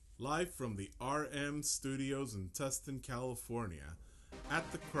live from the RM Studios in Tustin, California,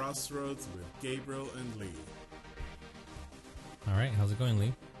 at the Crossroads with Gabriel and Lee. All right, how's it going,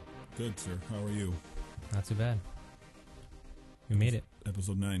 Lee? Good, sir. How are you? Not too bad. We made it.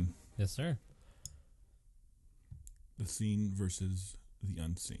 Episode 9. Yes, sir. The seen versus the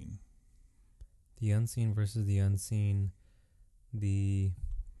unseen. The unseen versus the unseen. The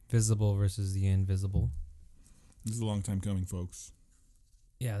visible versus the invisible. This is a long time coming, folks.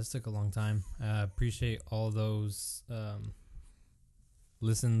 Yeah, this took a long time. Appreciate all those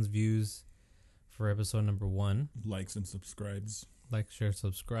listens, views for episode number 1. Likes and subscribes. Like, share,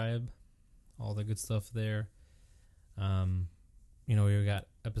 subscribe. All the good stuff there. We got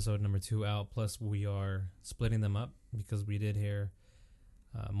episode number 2 out. Plus, we are splitting them up because we did hear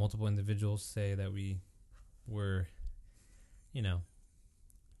multiple individuals say that we were,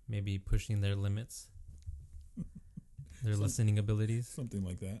 maybe pushing their limits, their listening abilities. Something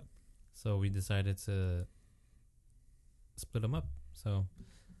like that. So we decided to split them up. So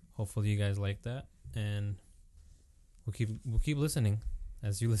hopefully you guys like that, and we'll keep listening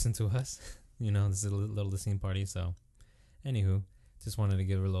as you listen to us. This is a little listening party. So, anywho, just wanted to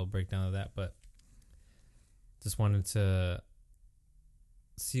give a little breakdown of that, but just wanted to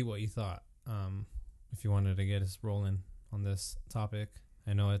see what you thought. If you wanted to get us rolling on this topic,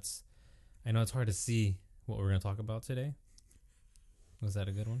 I know it's hard to see what we're going to talk about today. Was that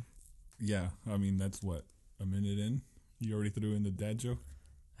a good one? Yeah, I mean, that's what, a minute in? You already threw in the dad joke?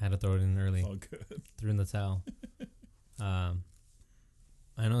 I had to throw it in early. All good. Threw in the towel. I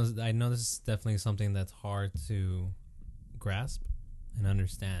know this is definitely something that's hard to grasp and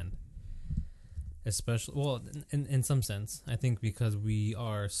understand. Especially, well, in some sense, I think because we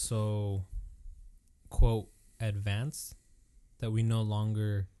are so, quote, advanced that we no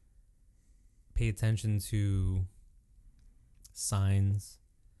longer pay attention to signs,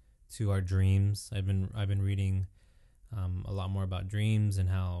 to our dreams. I've been reading a lot more about dreams and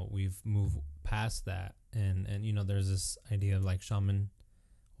how we've moved past that, and there's this idea of like shaman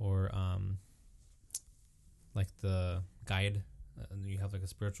or like the guide. You have like a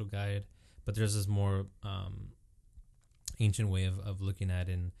spiritual guide, but there's this more ancient way of looking at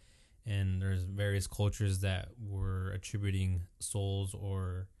it, and there's various cultures that were attributing souls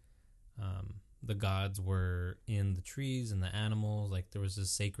or the gods were in the trees and the animals. Like there was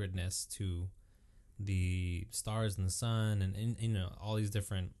this sacredness to the stars and the sun, and all these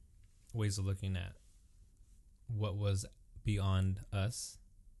different ways of looking at what was beyond us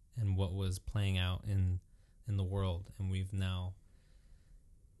and what was playing out in the world. And we've now,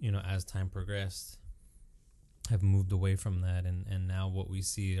 as time progressed, have moved away from that, and now what we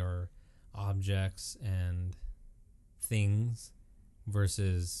see are objects and things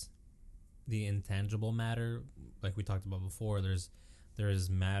versus the intangible matter. Like we talked about before, there is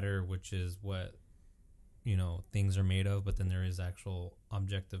matter, which is what things are made of, but then there is actual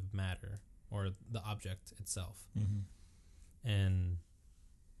objective matter, or the object itself. Mm-hmm. And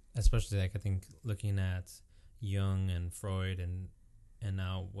especially, like, I think looking at Jung and Freud and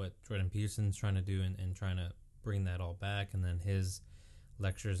now what Jordan Peterson's trying to do and trying to bring that all back, and then his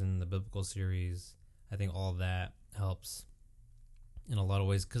lectures in the biblical series, I think all that helps in a lot of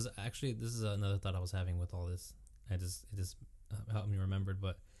ways. Because actually, this is another thought I was having with all this. It just helped me remember.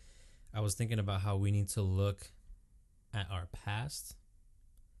 But I was thinking about how we need to look at our past,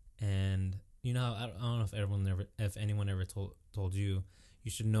 and I don't know if anyone ever told you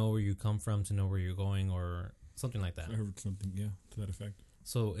should know where you come from to know where you're going, or something like that. I heard something, yeah, to that effect.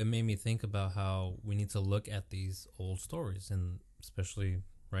 So it made me think about how we need to look at these old stories, and especially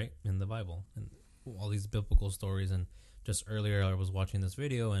right in the Bible and all these biblical stories. And just earlier, I was watching this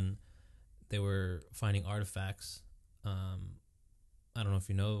video, and they were finding artifacts. I don't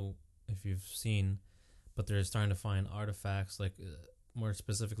know if you've seen, but they're starting to find artifacts, like more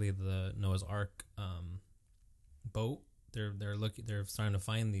specifically the Noah's Ark boat. They're starting to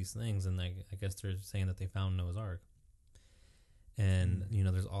find these things, and I guess they're saying that they found Noah's Ark. And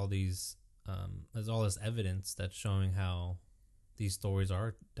there's all this evidence that's showing how these stories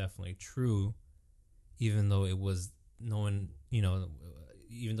are definitely true, even though it was no one,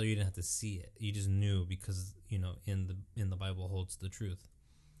 even though you didn't have to see it, you just knew because in the Bible holds the truth.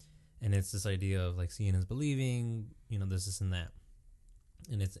 And it's this idea of like seeing is believing, this and that.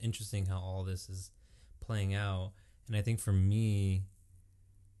 And it's interesting how all this is playing out. And I think for me,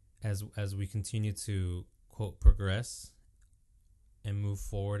 as we continue to, quote, progress and move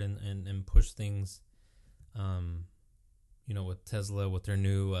forward and push things, with Tesla, with their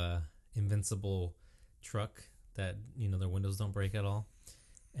new invincible truck that, their windows don't break at all.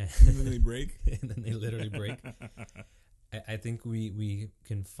 And then they break? And then they literally break. I think we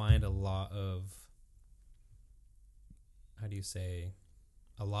can find a lot of, how do you say,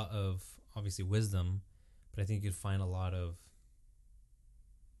 a lot of obviously wisdom, but I think you'd find a lot of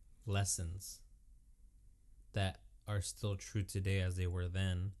lessons that are still true today as they were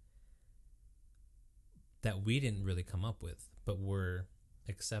then, that we didn't really come up with, but were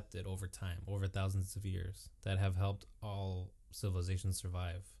accepted over time, over thousands of years, that have helped all civilizations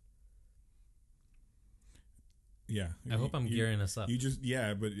survive. Yeah. I hope I'm gearing us up. You just,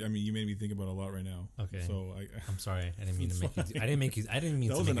 but I mean, you made me think about a lot right now. Okay. So I'm sorry. I didn't mean to make you. I didn't mean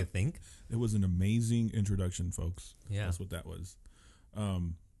to make you think. It was an amazing introduction, folks. Yeah. That's what that was.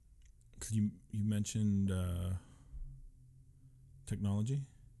 'Cause you mentioned technology.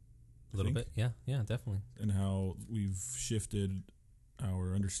 A little bit. Yeah, definitely. And how we've shifted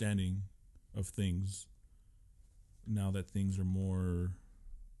our understanding of things now that things are more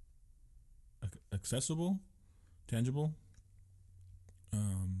accessible, tangible.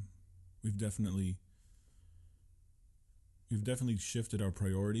 We've definitely shifted our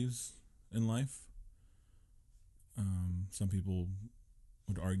priorities in life. Some people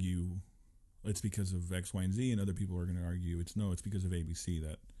would argue it's because of X, Y, and Z, and other people are going to argue it's because of ABC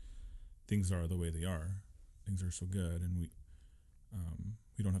that things are the way they are. Things are so good, and we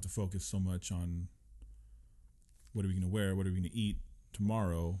don't have to focus so much on what are we going to wear, what are we going to eat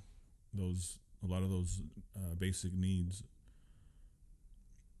tomorrow. A lot of those basic needs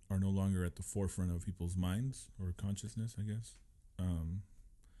are no longer at the forefront of people's minds or consciousness, I guess.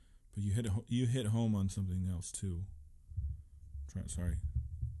 But you hit home on something else too.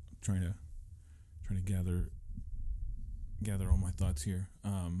 Trying to gather all my thoughts here.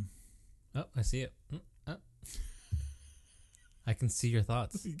 Oh, I see it. I can see your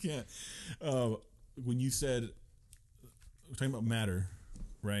thoughts. You can't. When you said, we're talking about matter,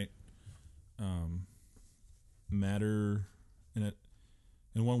 right? Matter,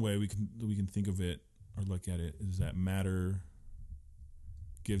 in one way we can think of it or look at it is that matter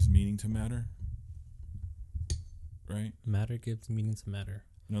gives meaning to matter, right? Matter gives meaning to matter.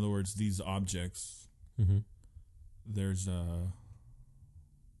 In other words, these objects, there's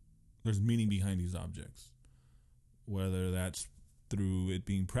meaning behind these objects, whether that's through it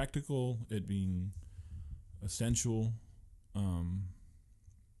being practical, it being essential. I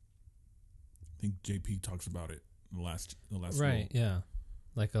think JP talks about it in the last right. Yeah,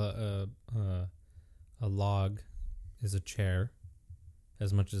 like a log is a chair,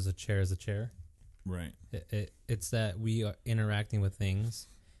 as much as a chair is a chair. Right. It's that we are interacting with things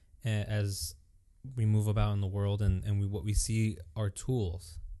as we move about in the world, and what we see are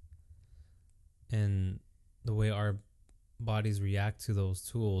tools, and the way our bodies react to those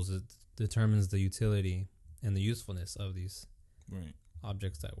tools, it determines the utility and the usefulness of these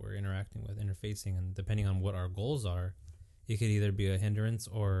objects that we're interacting with, interfacing, and depending on what our goals are, it could either be a hindrance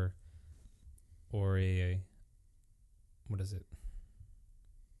or a what is it?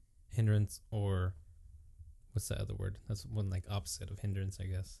 Hindrance, or what's the other word? That's one like opposite of hindrance, I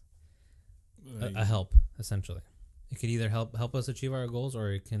guess. A help, essentially. It could either help us achieve our goals,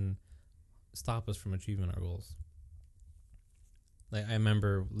 or it can stop us from achieving our goals. Like, I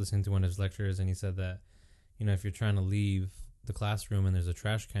remember listening to one of his lectures, and he said that, if you're trying to leave the classroom and there's a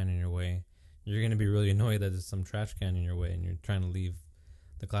trash can in your way, you're going to be really annoyed that there's some trash can in your way, and you're trying to leave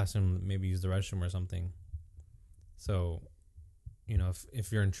the classroom, maybe use the restroom or something. So,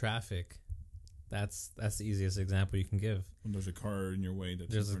 if you're in traffic, that's the easiest example you can give. When there's a car in your way,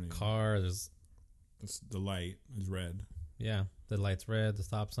 there's the light is red. Yeah, the light's red, the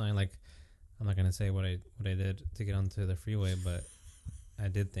stop sign. Like, I'm not gonna say what I did to get onto the freeway, but I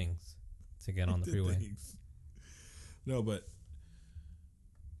did things to get on the freeway. Things. No, but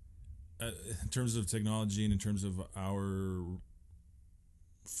in terms of technology and in terms of our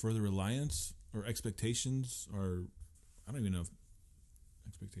further reliance or expectations, or I don't even know if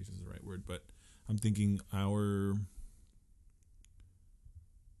expectations is the right word, but I'm thinking our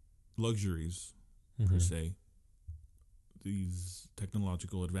luxuries, per se, these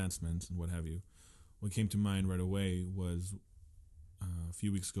technological advancements and what have you. What came to mind right away was a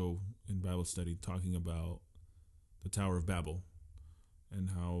few weeks ago in Bible study talking about the Tower of Babel and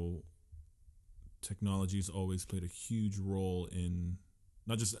how technology has always played a huge role in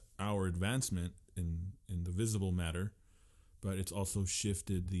not just our advancement in the visible matter, but it's also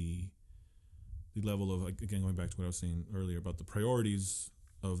shifted the level of, again, going back to what I was saying earlier about the priorities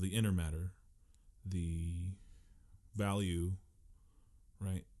of the inner matter, the value,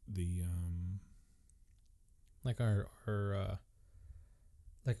 right? The like our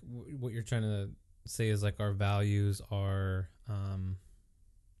like what you're trying to say is like our values are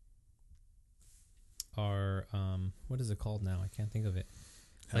our what is it called now? I can't think of it.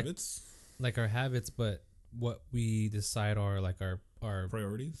 Habits, Like our habits, but what we decide are like our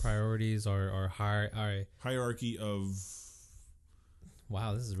priorities, our hierarchy of.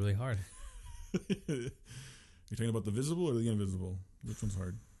 Wow, this is really hard. You're talking about the visible or the invisible? Which one's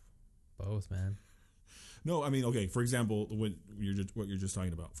hard? Both, man. No, I mean, okay. For example, what you're just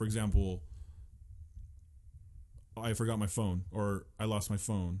talking about. For example, I forgot my phone or I lost my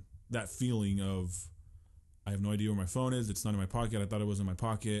phone. That feeling of I have no idea where my phone is. It's not in my pocket. I thought it was in my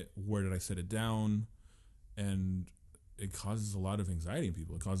pocket. Where did I set it down? And it causes a lot of anxiety in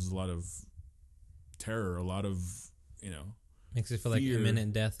people. It causes a lot of terror. A lot of Makes it feel fear. like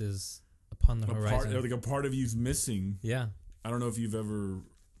imminent death is upon the horizon. Like a part of you's missing. Yeah. I don't know if you've ever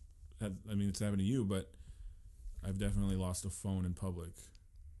had. I mean, it's happened to you, but I've definitely lost a phone in public.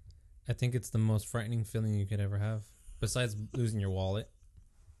 I think it's the most frightening feeling you could ever have, besides losing your wallet.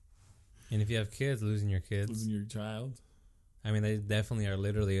 And if you have kids, losing your kids. Losing your child. I mean, they definitely are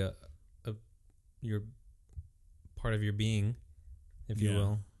literally your part of your being, if you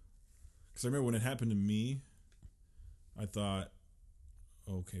will. Because I remember when it happened to me, I thought,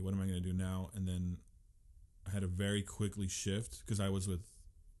 okay, what am I going to do now? And then I had to very quickly shift because I was with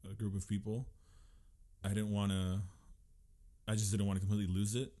a group of people. I just didn't want to completely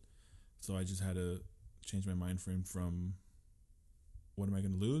lose it. So I just had to change my mind frame from what am I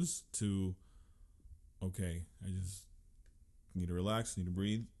going to lose to, okay, I just need to relax, need to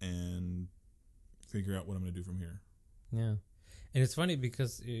breathe, and figure out what I'm going to do from here. Yeah. And it's funny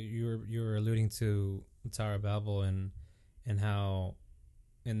because you were alluding to Tower of Babel and how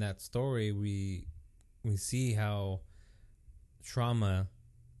in that story we see how trauma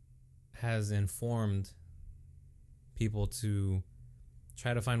has informed people to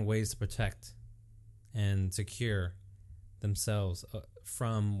try to find ways to protect and secure themselves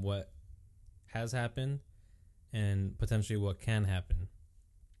from what has happened and potentially what can happen.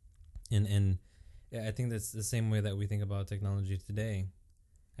 And I think that's the same way that we think about technology today.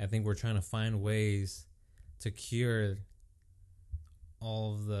 I think we're trying to find ways to cure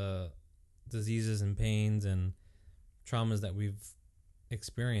all of the diseases and pains and traumas that we've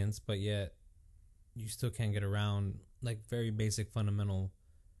experienced, but yet you still can't get around like very basic fundamental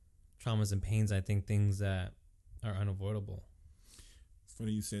traumas and pains. I think things that are unavoidable. It's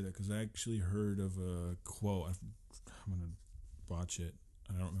funny you say that because I actually heard of a quote. I'm going to botch it.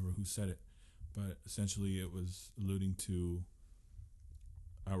 I don't remember who said it, but essentially it was alluding to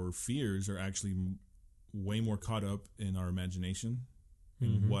our fears are actually way more caught up in our imagination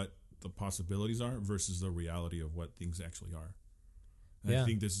and what the possibilities are versus the reality of what things actually are. And I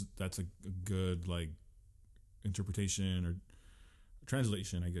think that's a good like interpretation or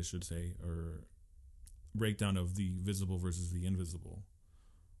translation, I guess should say, or breakdown of the visible versus the invisible,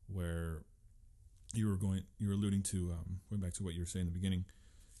 where you were alluding to going back to what you were saying in the beginning,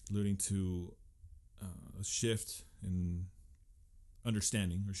 alluding to a shift in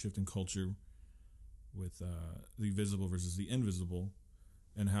understanding or shift in culture with the visible versus the invisible,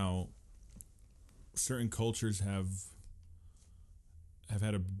 and how certain cultures have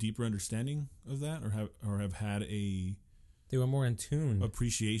had a deeper understanding of that, or have had a they were more in tune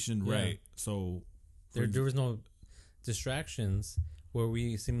appreciation, right? So there was no distractions where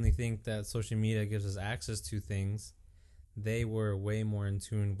we seemingly think that social media gives us access to things. They were way more in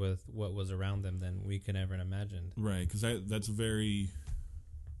tune with what was around them than we could ever imagine. Right, because that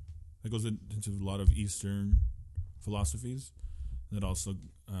goes into a lot of Eastern philosophies. That also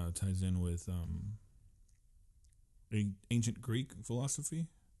ties in with ancient Greek philosophy,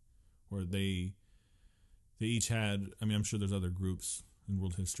 where they each had. I mean, I'm sure there's other groups in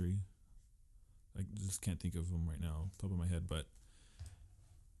world history. I just can't think of them right now, top of my head, but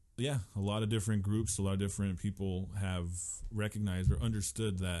yeah, a lot of different groups, a lot of different people have recognized or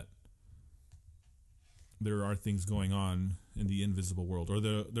understood that there are things going on in the invisible world, or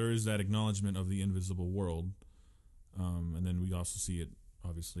there is that acknowledgement of the invisible world, and then we also see it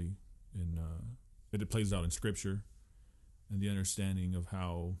obviously in it plays out in Scripture, and the understanding of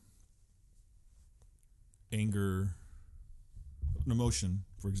how anger, an emotion,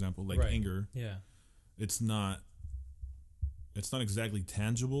 for example, like anger, it's not exactly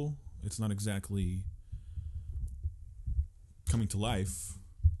tangible. It's not exactly coming to life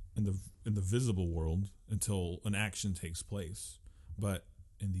in the visible world until an action takes place. But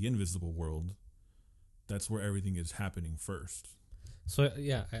in the invisible world, that's where everything is happening first. So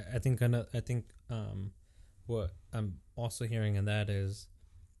yeah, I think what I'm also hearing in that is,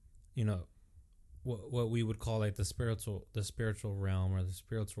 what we would call like the spiritual realm or the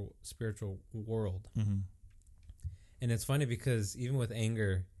spiritual world. Mm-hmm. And it's funny because even with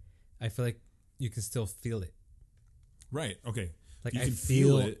anger, I feel like you can still feel it. Right. Okay. Like, you I can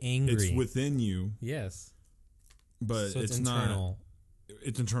feel it. angry. It's within you, Yes. but So it's internal. not.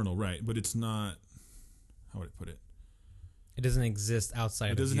 It's internal, right? But it's not. How would I put it? It doesn't exist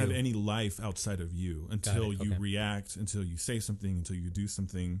outside of you. It doesn't have any life outside of you until you Okay. react, until you say something, until you do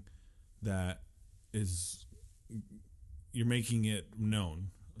something that is. You're making it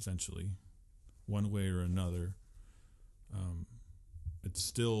known, essentially, one way or another. It's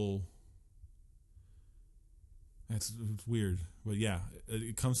still. It's weird, but yeah,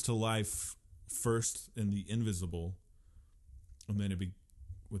 it comes to life first in the invisible, and then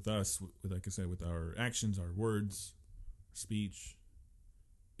with us, like I said, with our actions, our words, speech,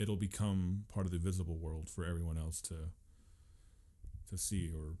 it'll become part of the visible world for everyone else to see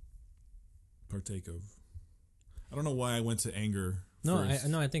or partake of. I don't know why I went to anger. No, first.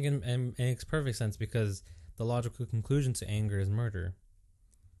 I think it makes perfect sense, because the logical conclusion to anger is murder,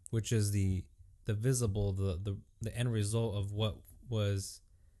 which is the visible, the end result of what was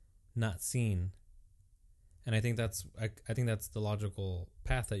not seen. And I think that's the logical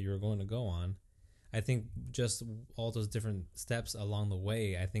path that you're going to go on. I think just all those different steps along the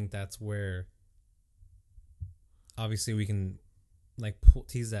way, I think that's where obviously we can like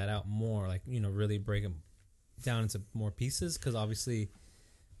tease that out more, like, you know, really break them down into more pieces, because obviously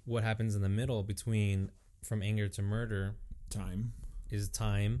what happens in the middle between from anger to murder is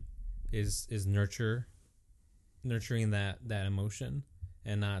nurturing that emotion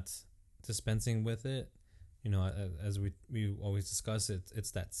and not dispensing with it. You know, as we always discuss,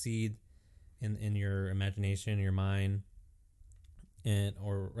 it's that seed in your imagination, your mind, and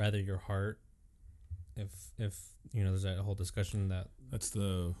or rather your heart. If you know, there's that whole discussion that's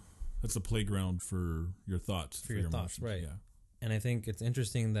the playground for your thoughts, for your thoughts, emotions. right? Yeah. And I think it's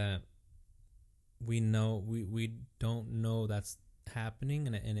interesting that we don't know that's happening,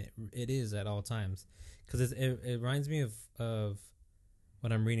 and it is at all times, because it reminds me of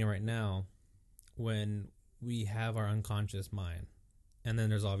what I'm reading right now, when we have our unconscious mind, and then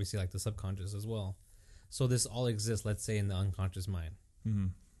there's obviously like the subconscious as well. So this all exists, let's say, in the unconscious mind. Mm-hmm.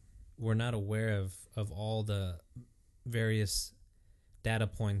 We're not aware of all the various data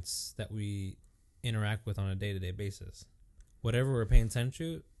points that we interact with on a day-to-day basis. Whatever we're paying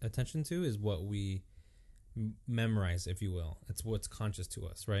attention to is what we memorize, if you will. It's what's conscious to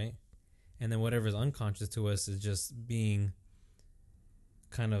us, right? And then whatever is unconscious to us is just being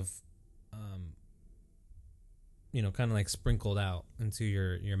kind of kind of like sprinkled out into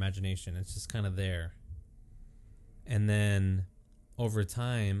your imagination. It's just kind of there. And then over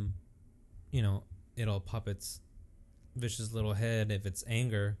time, you know, it'll pop its vicious little head, if it's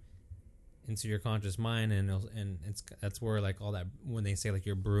anger, into your conscious mind, and that's where like all that, when they say like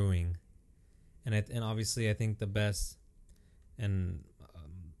you're brewing, and obviously I think the best, and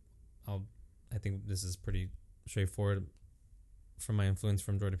I think this is pretty straightforward from my influence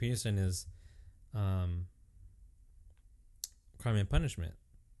from Jordan Peterson, is Crime and Punishment,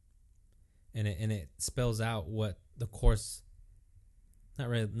 and it spells out what the course,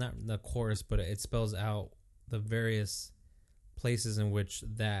 not the course, but it spells out the various places in which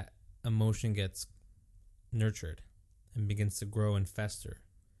that emotion gets nurtured and begins to grow and fester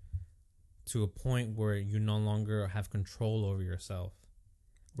to a point where you no longer have control over yourself,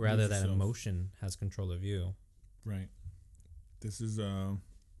 rather that emotion has control of you. Right. This is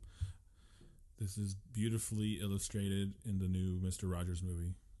beautifully illustrated in the new Mr. Rogers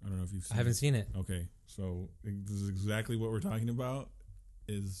movie. I don't know if you've seen it. I haven't seen it. Okay, so this is exactly what we're talking about.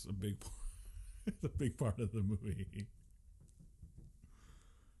 Is a big it's a big part of the movie.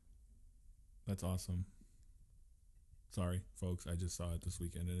 That's awesome. Sorry, folks, I just saw it this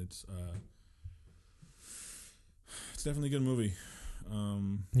weekend, and it's definitely a good movie.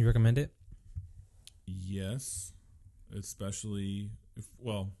 You recommend it? Yes, especially if,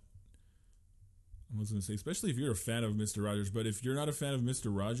 well, I was going to say, especially if you're a fan of Mr. Rogers. But if you're not a fan of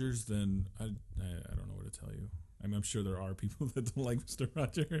Mr. Rogers, then I don't know what to tell you. I mean, I'm sure there are people that don't like Mr.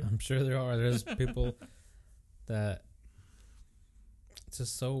 Rogers. I'm sure there are. There's people that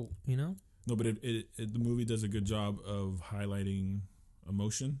just so, you know. No, but the movie does a good job of highlighting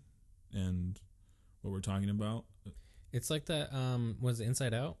emotion and what we're talking about. It's like that. Was it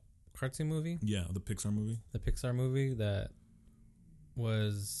Inside Out cartoon movie? Yeah, the Pixar movie. The Pixar movie that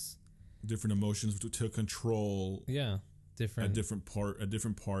was different emotions to control. Yeah, different at different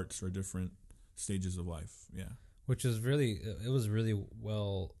parts or different stages of life. Yeah, which is really, it was really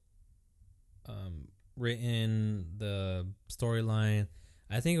well written. The storyline,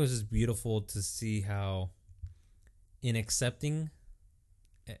 I think it was just beautiful to see how, in accepting,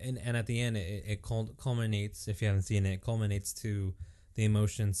 and at the end it culminates. If you haven't seen it, it culminates to the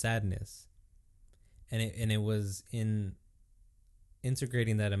emotion sadness, and it was in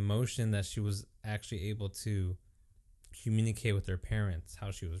integrating that emotion that she was actually able to communicate with her parents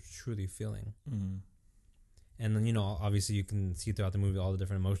how she was truly feeling. Mm-hmm. And then, obviously you can see throughout the movie all the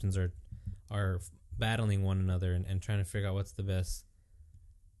different emotions are battling one another and trying to figure out what's the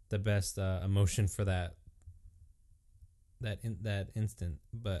best emotion for that instant.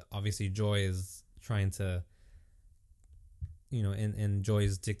 But obviously Joy is trying to, in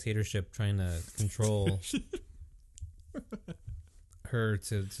Joy's dictatorship, trying to control her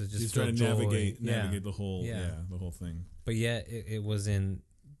to just she's trying to navigate the whole the whole thing. But yet it was in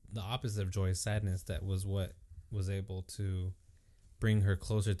the opposite of Joy's sadness that was what was able to bring her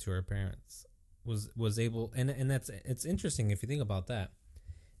closer to her parents. Was able, and it's interesting if you think about that,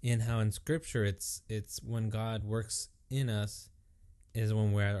 in how in Scripture it's when God works in us is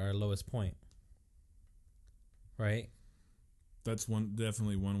when we're at our lowest point, right? That's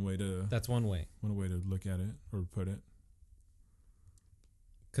definitely one way to. That's one way. One way to look at it or put it.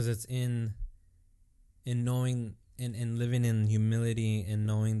 Because it's in knowing and living in humility and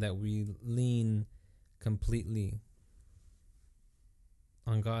knowing that we lean completely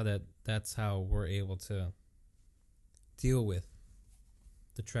on God, that's how we're able to deal with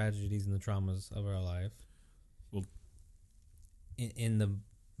the tragedies and the traumas of our life. Well, in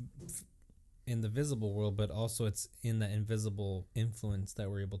the visible world, but also it's in that invisible influence that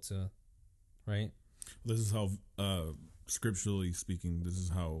we're able to, right? This is how, scripturally speaking, this is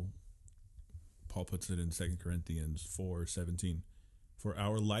how Paul puts it in 2 Corinthians 4:17. For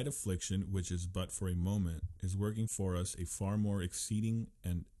our light affliction, which is but for a moment, is working for us a far more exceeding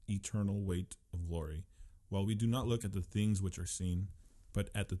and eternal weight of glory, while we do not look at the things which are seen,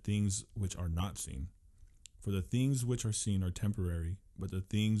 but at the things which are not seen. For the things which are seen are temporary, but the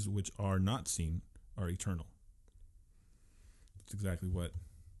things which are not seen are eternal. That's exactly what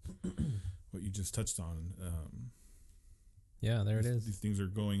you just touched on. Yeah, there it is. These things are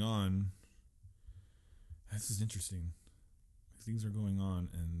going on. This is interesting. Things are going on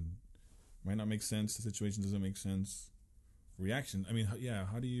and might not make sense. The situation doesn't make sense. Reaction. I mean, yeah.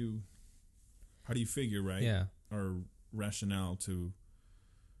 How do you figure, right? Yeah. Or rationale to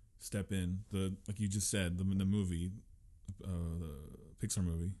step in. Like you just said, the movie, the Pixar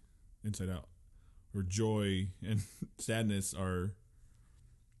movie, Inside Out, where joy and sadness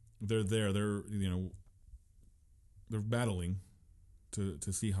they're there. They're battling to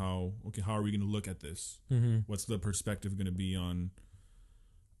see how are we going to look at this? Mm-hmm. What's the perspective going to be on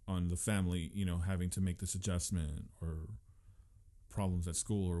the family, having to make this adjustment or problems at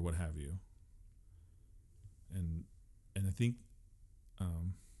school or what have you. And I think,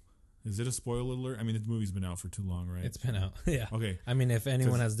 is it a spoiler alert? I mean, the movie's been out for too long, right? It's been out. Yeah. Okay. I mean, if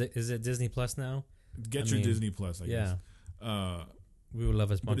anyone is it Disney Plus now? Get your Disney Plus, I guess. We would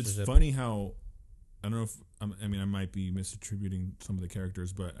love a sponsorship. But it's funny how, I don't know if, I might be misattributing some of the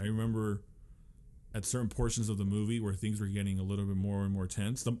characters, but I remember at certain portions of the movie where things were getting a little bit more and more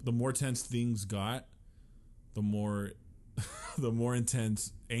tense. The more tense things got, the more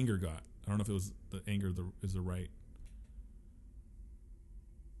intense anger got. I don't know if it was the anger is the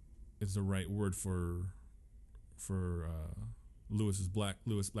right word for Louis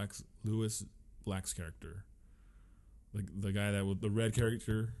Black's character. Like the guy the red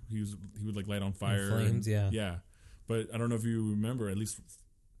character, he would like light on fire. Flames, yeah. But I don't know if you remember, at least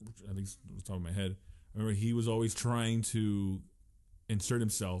off the top of my head, I remember he was always trying to insert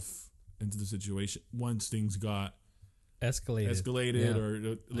himself into the situation once things got escalated, or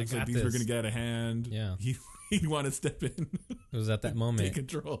it looks like things were going to get out of hand. Yeah, he'd want to step in. It was at that moment. Take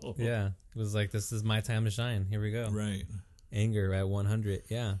control. Yeah, it was like, this is my time to shine. Here we go. Right. Anger at 100.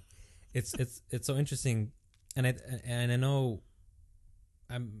 Yeah, it's so interesting. And I know,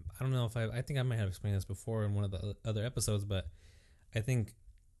 I don't know if I think I might have explained this before in one of the other episodes, but I think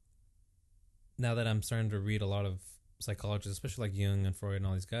now that I'm starting to read a lot of psychologists, especially like Jung and Freud and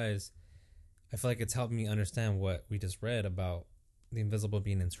all these guys, I feel like it's helped me understand what we just read about the invisible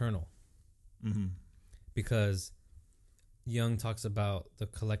being internal. Mm-hmm. Because Jung talks about the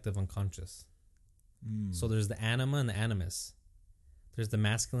collective unconscious. So there's the anima and the animus. There's the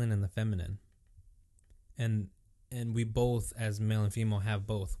masculine and the feminine. And we both, as male and female, have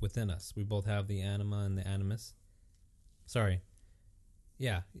both within us. We both have the anima and the animus. Sorry.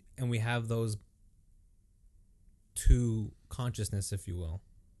 Yeah. And we have those two consciousness, if you will.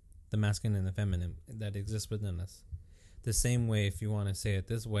 The masculine and the feminine that exist within us. The same way, if you want to say it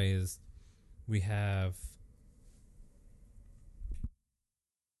this way, is we have...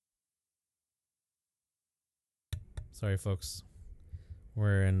 Sorry, folks.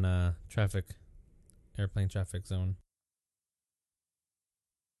 We're in airplane traffic zone.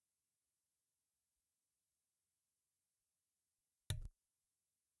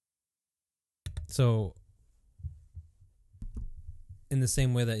 So, in the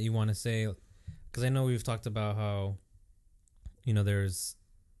same way that you want to say, because I know we've talked about how, there's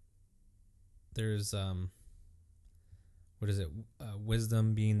what is it?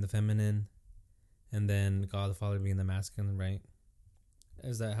 Wisdom being the feminine, and then God the Father being the masculine, right?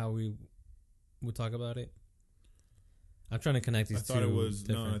 Is that how we would talk about it? I'm trying to connect these two. I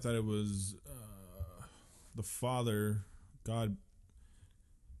thought it was the Father, God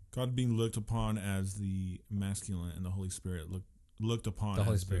being looked upon as the masculine, and the Holy Spirit looked upon the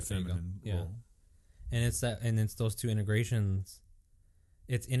Holy as Spirit, the feminine role. And it's those two integrations.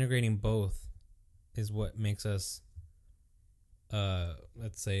 It's integrating both is what makes us,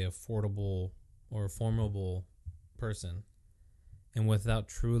 let's say, affordable or formable person. And without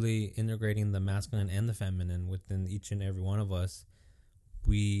truly integrating the masculine and the feminine within each and every one of us,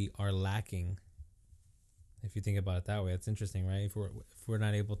 we are lacking. If you think about it that way, it's interesting, right? If we're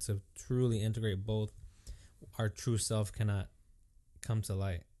not able to truly integrate both, our true self cannot come to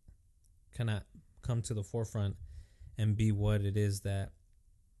light, cannot come to the forefront and be what it is that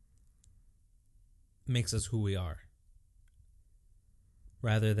makes us who we are.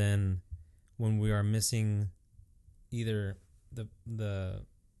 Rather than when we are missing either the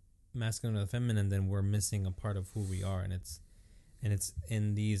masculine or the feminine, then we're missing a part of who we are, and it's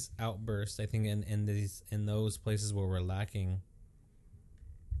in these outbursts, I think, in those places where we're lacking.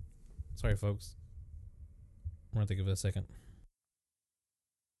 Sorry, folks. I'm gonna give it a second.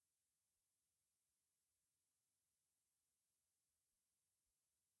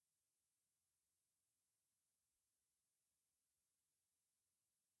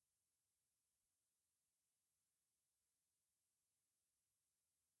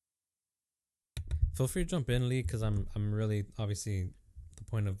 Feel free to jump in, Lee, because I'm really, obviously, the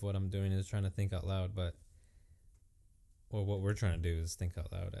point of what I'm doing is trying to think out loud, what we're trying to do is think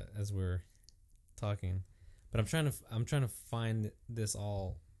out loud as we're talking. But I'm trying to find this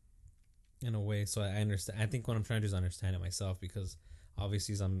all in a way so I understand. I think what I'm trying to do is understand it myself, because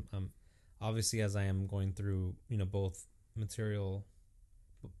obviously as I am going through, both material,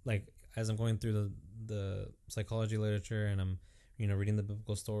 like as I'm going through the psychology literature, and I'm reading the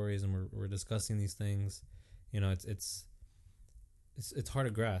biblical stories, and we're discussing these things, it's hard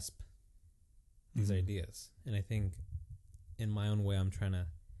to grasp these ideas. And I think in my own way I'm trying to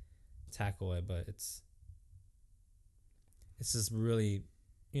tackle it, but it's just really,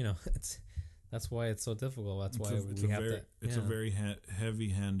 that's why it's so difficult. That's why it's a very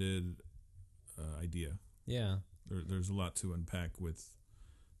heavy-handed idea. Yeah. There's a lot to unpack with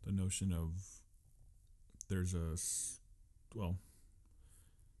the notion of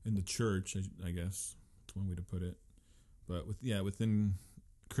in the church, I guess that's one way to put it. But within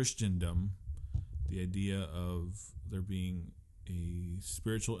Christendom, the idea of there being a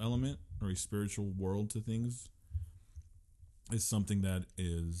spiritual element or a spiritual world to things is something that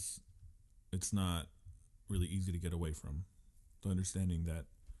it's not really easy to get away from. The understanding that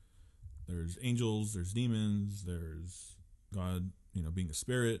there's angels, there's demons, there's God, being a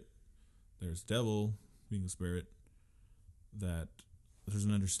spirit, there's devil being a spirit, that there's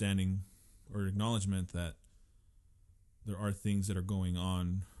an understanding or acknowledgement that there are things that are going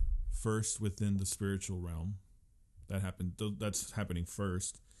on first within the spiritual realm that's happening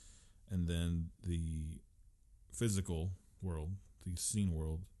first, and then the physical world, the seen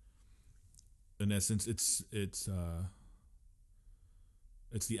world. In essence, it's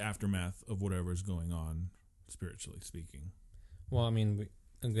the aftermath of whatever is going on spiritually speaking. Well, I mean,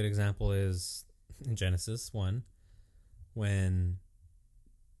 a good example is in Genesis 1, when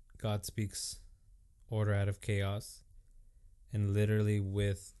God speaks order out of chaos, and literally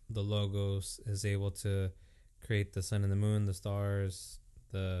with the Logos is able to create the sun and the moon, the stars,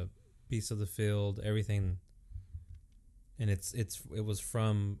 the beasts of the field, everything. And it was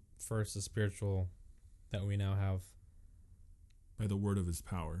from first the spiritual that we now have by the word of his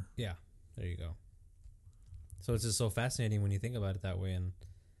power. Yeah, there you go. So it's just so fascinating when you think about it that way.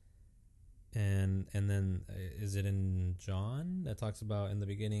 And then is it in John that talks about in the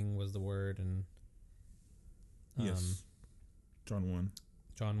beginning was the word, and yes, John 1.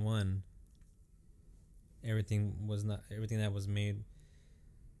 John 1. Everything that was made,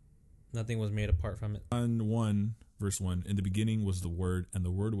 nothing was made apart from it. John 1 verse 1. In the beginning was the Word, and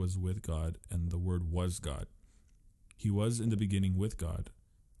the Word was with God, and the Word was God. He was in the beginning with God.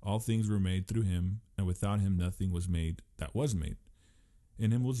 All things were made through him, and without him nothing was made that was made.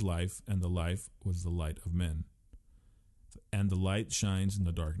 In him was life, and the life was the light of men. And the light shines in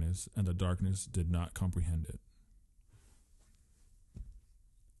the darkness, and the darkness did not comprehend it.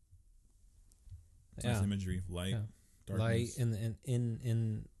 Yeah. Nice imagery of light, yeah. darkness. Light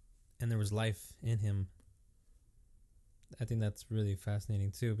in and there was life in him. I think that's really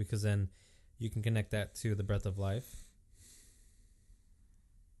fascinating too, because then you can connect that to the breath of life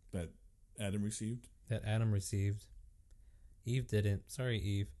that Adam received. that Adam received. Eve didn't. Sorry,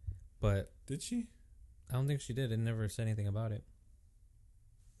 Eve. But Did she? I don't think she did. It never said anything about it.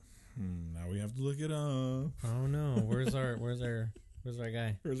 Now we have to look it up. Oh no. Where's our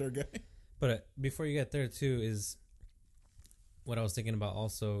guy? Where's our guy? But before you get there too is what I was thinking about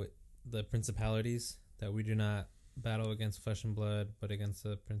also, the principalities, that we do not battle against flesh and blood, but against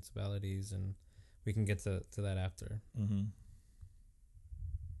the principalities, and we can get to that after. Mm-hmm.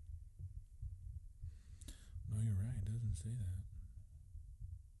 No, you're right. It doesn't say that.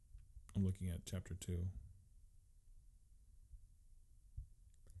 I'm looking at chapter 2.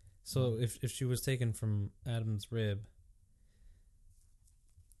 So if she was taken from Adam's rib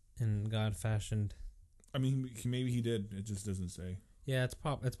and God fashioned, I mean, maybe he did. It just doesn't say. yeah,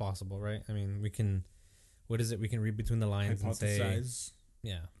 it's possible, right? I mean, we can, what is it? We can read between the lines and say, Hypothesize.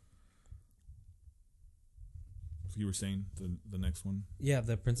 yeah. So you were saying the next one? Yeah,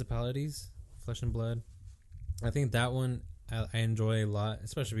 the principalities, flesh and blood. I think that one I enjoy a lot,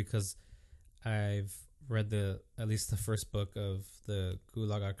 especially because I've read at least the first book of the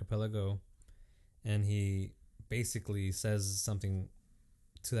Gulag Archipelago, and he basically says something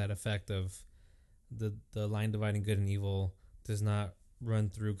to that effect of the line dividing good and evil does not run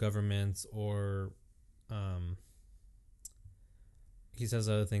through governments or he says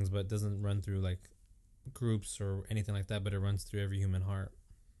other things, but it doesn't run through like groups or anything like that, but it runs through every human heart.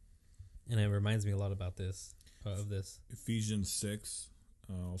 And it reminds me a lot about this. Ephesians 6.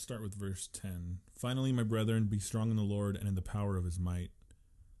 I'll start with verse 10. Finally, my brethren, be strong in the Lord and in the power of his might.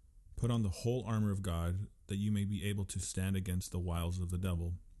 Put on the whole armor of God, that you may be able to stand against the wiles of the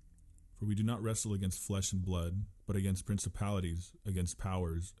devil. For we do not wrestle against flesh and blood, but against principalities, against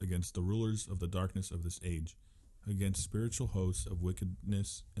powers, against the rulers of the darkness of this age, against spiritual hosts of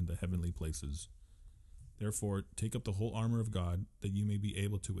wickedness in the heavenly places. Therefore, take up the whole armor of God, that you may be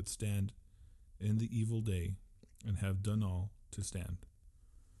able to withstand in the evil day, and have done all to stand.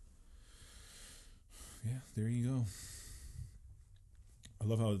 Yeah, there you go. I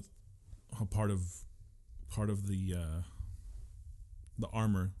love how part of the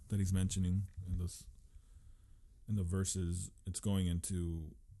armor that he's mentioning in the verses, it's going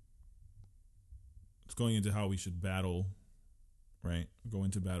into how we should battle, right? Go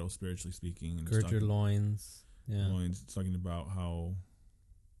into battle spiritually speaking. And gird your loins. Yeah. Loins. It's talking about how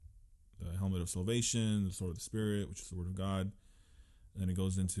the helmet of salvation, the sword of the Spirit, which is the word of God. And then it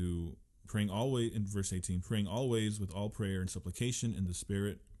goes into praying always, in verse 18, praying always with all prayer and supplication in the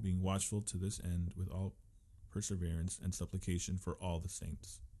Spirit, being watchful to this end with all perseverance and supplication for all the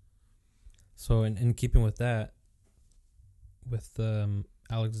saints. So in keeping with that, with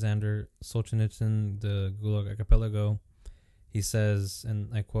Alexander Solzhenitsyn, the Gulag Archipelago, he says,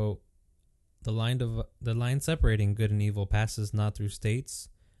 and I quote, the line separating good and evil passes not through states,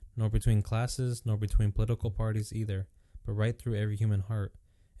 nor between classes, nor between political parties either, but right through every human heart,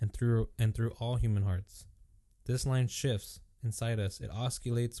 and through all human hearts. This line shifts inside us. It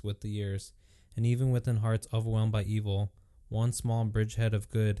oscillates with the years, and even within hearts overwhelmed by evil, one small bridgehead of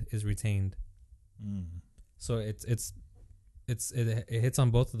good is retained. So it hits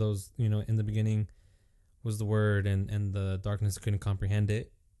on both of those. You know, in the beginning was the word, and the darkness couldn't comprehend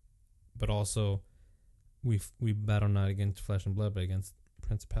it, but also we battle not against flesh and blood, but against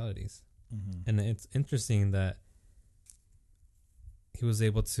principalities. Mm-hmm. And it's interesting that he was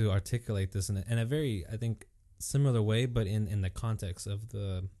able to articulate this in a very, I think, similar way, but in the context of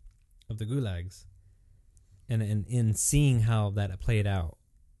the gulags, and in seeing how that played out.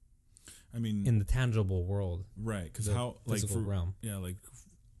 I mean, in the tangible world, right? Because how, like, realm. Yeah, like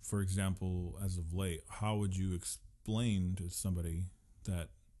for example, as of late, how would you explain to somebody that,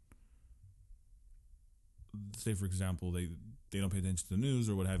 say, for example, they don't pay attention to the news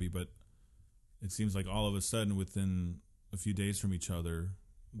or what have you, but it seems like all of a sudden, within a few days from each other,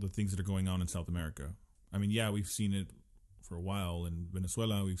 the things that are going on in South America. I mean, yeah, we've seen it for a while in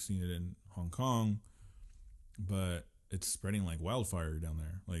Venezuela, we've seen it in Hong Kong, but it's spreading like wildfire down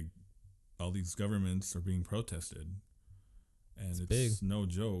there. Like, all these governments are being protested, and it's big. No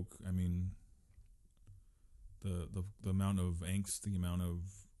joke. I mean, the amount of angst, the amount of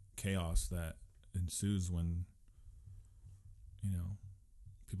chaos that ensues when, you know,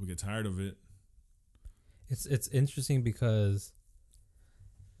 people get tired of it. It's interesting because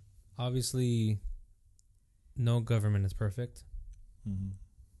obviously no government is perfect,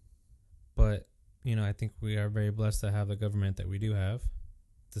 but you know, I think we are very blessed to have the government that we do have,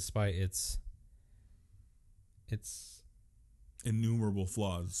 despite its innumerable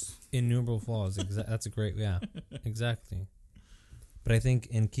flaws. That's a great, yeah, exactly. But I think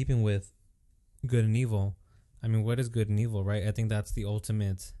in keeping with good and evil, I mean, what is good and evil, right? I think that's the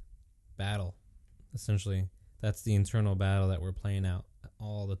ultimate battle, essentially. That's the internal battle that we're playing out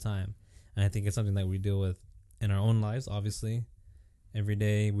all the time. And I think it's something that we deal with in our own lives, obviously. Every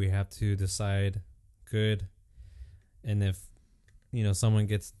day we have to decide good. And if, someone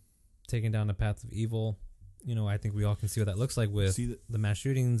gets taken down the path of evil, I think we all can see what that looks like with the mass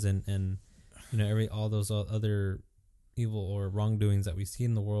shootings and all those other evil or wrongdoings that we see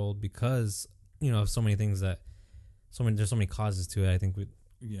in the world because, of so many things there's so many causes to it. I think we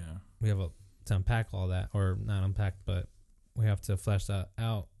have to unpack all that, or not unpack, but we have to flesh that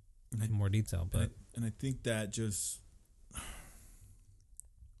out in more detail. But and I think that just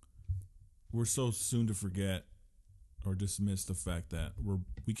we're so soon to forget or dismiss the fact that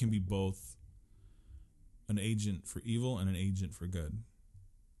we can be both an agent for evil and an agent for good.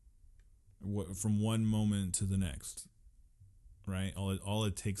 From one moment to the next, right? All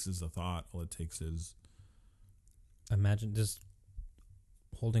it takes is a thought. All it takes is imagine just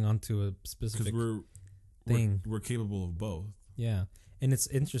holding on to a specific thing. We're capable of both. Yeah, and it's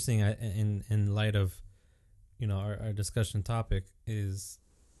interesting. In light of our discussion topic is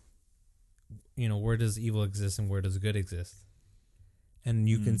where does evil exist and where does good exist, and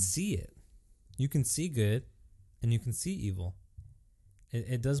you can see it. You can see good, and you can see evil.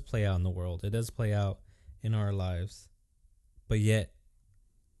 It does play out in the world. It does play out in our lives, but yet,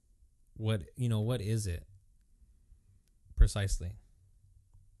 what is it precisely?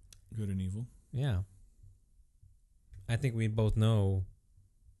 Good and evil. Yeah. I think we both know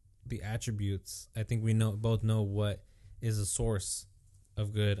the attributes. I think we both know what is the source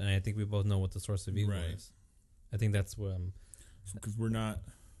of good, and I think we both know what the source of evil is. I think that's what because we're not.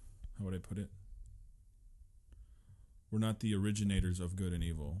 How would I put it? We're not the originators of good and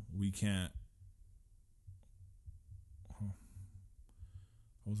evil. We can't.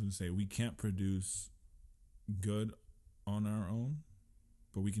 I was going to say we can't produce good on our own,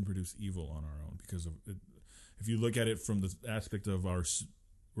 but we can produce evil on our own because of it. If you look at it from the aspect of we're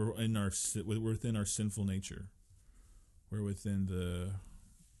within our sinful nature. We're within the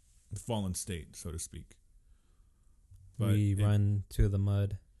fallen state, so to speak. But we run to the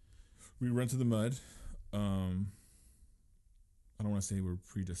mud. We run to the mud. I don't want to say we're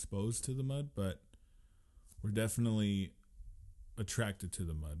predisposed to the mud, but we're definitely attracted to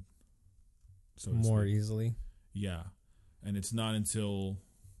the mud. So more easily. Yeah, and it's not until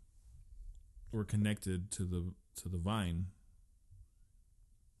we're connected to the vine,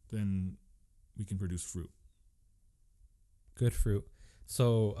 then we can produce fruit. Good fruit.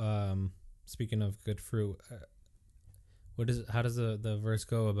 So, speaking of good fruit, how does the verse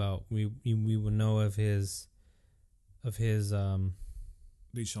go about we will know of his they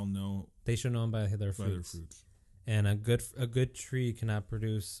shall know him by their fruits. And a good tree cannot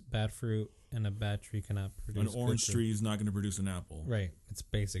produce bad fruit, and a bad tree cannot produce an orange tree is not going to produce an apple. Right. It's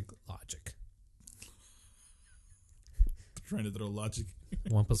basic logic. Trying to throw logic.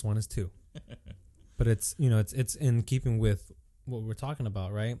 1 + 1 is 2. But it's it's in keeping with what we're talking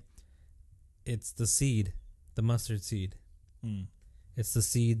about, right? It's the seed, the mustard seed. It's the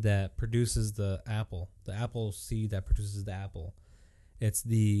seed that produces the apple seed that produces the apple. It's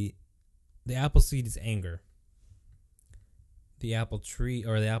the apple seed is anger. The apple tree,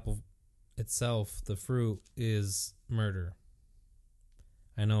 or the apple itself, the fruit, is murder.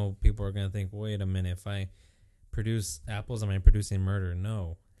 I know people are going to think, wait a minute, if I produce apples, am I producing murder?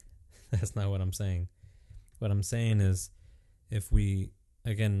 No, that's not what I'm saying. What I'm saying is, if we,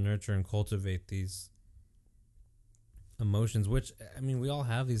 again, nurture and cultivate these emotions, which, I mean, we all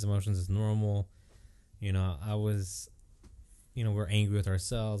have these emotions. It's normal. We're angry with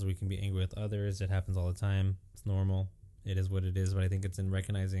ourselves. We can be angry with others. It happens all the time. It's normal. It is what it is. But I think it's in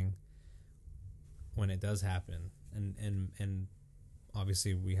recognizing when it does happen. And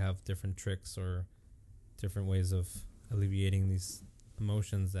obviously we have different tricks or different ways of alleviating these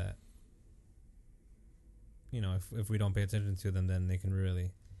emotions that, if we don't pay attention to them, then they can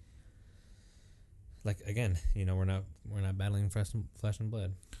really, like, again, we're not battling flesh and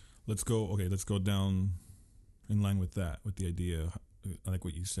blood. Let's go down in line with that, with the idea, I like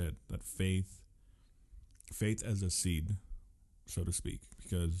what you said, that faith as a seed, so to speak,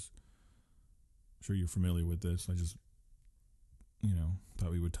 because I'm sure you're familiar with this. I just,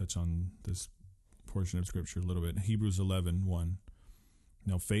 thought we would touch on this portion of scripture a little bit. Hebrews 11:1.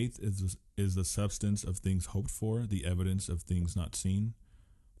 Now faith is the substance of things hoped for, the evidence of things not seen.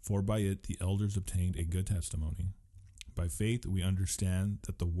 For by it the elders obtained a good testimony. By faith we understand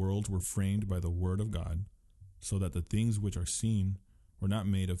that the worlds were framed by the word of God, so that the things which are seen were not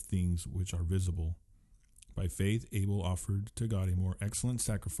made of things which are visible. By faith Abel offered to God a more excellent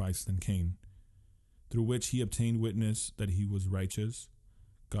sacrifice than Cain, through which he obtained witness that he was righteous,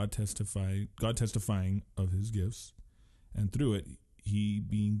 God testifying of his gifts, and through it he,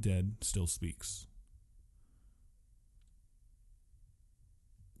 being dead, still speaks.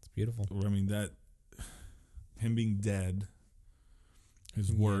 It's beautiful. I mean, that him being dead,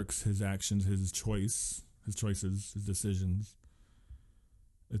 his works, his actions, his choices, his decisions,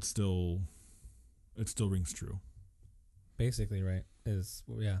 it still rings true. Basically, right?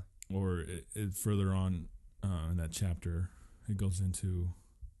 Or it further on in that chapter, it goes into,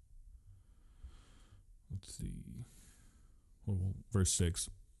 let's see, verse 6.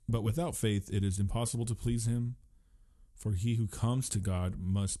 But without faith it is impossible to please him, for he who comes to God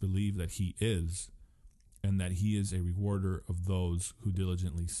must believe that he is, and that he is a rewarder of those who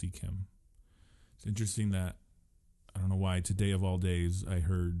diligently seek him. It's interesting that, I don't know why, today of all days, I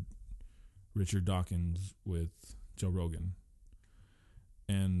heard Richard Dawkins with Joe Rogan.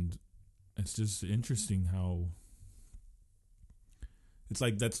 And it's just interesting how it's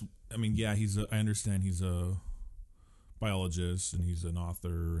like I understand he's a biologist and he's an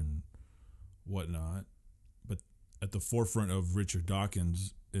author and whatnot. But at the forefront of Richard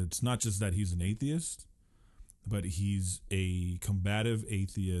Dawkins, it's not just that he's an atheist, but he's a combative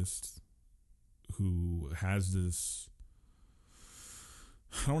atheist who has this,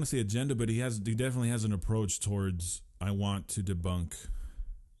 I don't want to say agenda, but he definitely has an approach towards, I want to debunk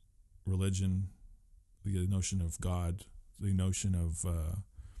religion, the notion of God, the notion of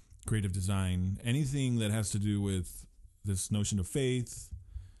creative design, anything that has to do with this notion of faith,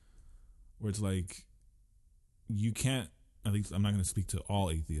 where it's like, you can't, at least I'm not going to speak to all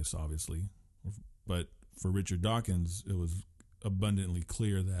atheists, obviously, but for Richard Dawkins, it was abundantly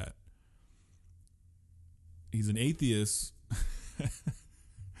clear that he's an atheist,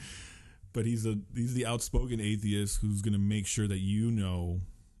 but he's the outspoken atheist who's going to make sure that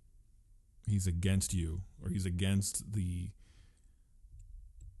he's against you, or he's against the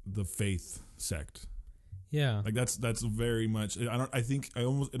faith sect. Yeah, like that's very much. It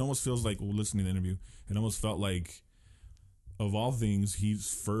almost feels like, listening to the interview, it almost felt like, of all things,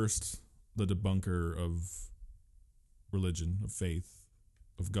 he's first the debunker of religion, of faith,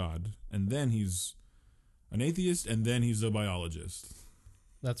 of God, and then he's an atheist, and then he's a biologist.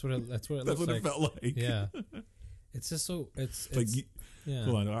 That's what it felt like. Yeah, it's just so it's like, yeah.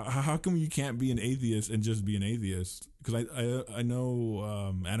 Hold on, how come you can't be an atheist and just be an atheist? Because I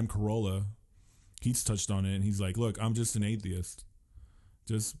know Adam Carolla, he's touched on it, and he's like, look, I'm just an atheist,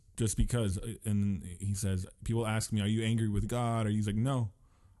 just because. And he says, people ask me, are you angry with God? Or he's like, no,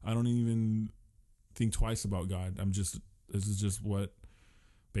 I don't even think twice about God. This is just what,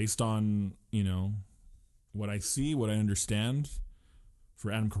 based on, what I see, what I understand.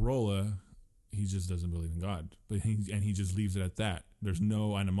 For Adam Carolla, he just doesn't believe in God, but he just leaves it at that. There's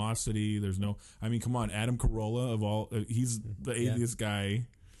no animosity. Come on, Adam Carolla, he's the atheist guy,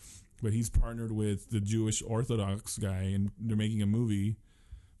 but he's partnered with the Jewish Orthodox guy, and they're making a movie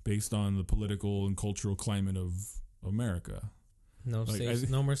based on the political and cultural climate of America. No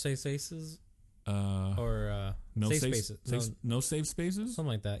more safe spaces, or no safe safe spaces. No safe spaces,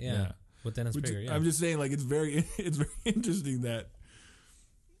 something like that. Yeah. With Dennis Prager. Yeah. I'm just saying, like, it's very interesting that.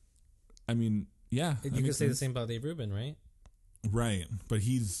 I mean, yeah. You could say the same about Dave Rubin, right? Right, but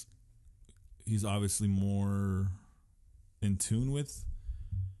he's obviously more in tune with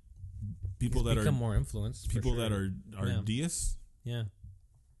people that are more influenced. People that are deists. Yeah.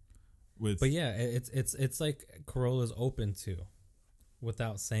 But yeah, it's like Carolla's open to,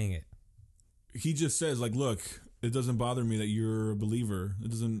 without saying it. He just says, like, look, it doesn't bother me that you're a believer. It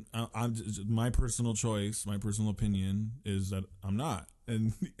doesn't. My personal choice, my personal opinion is that I'm not.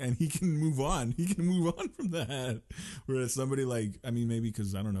 And he can move on. He can move on from that. Whereas somebody like, maybe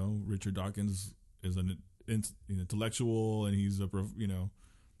because, I don't know, Richard Dawkins is an intellectual, and he's I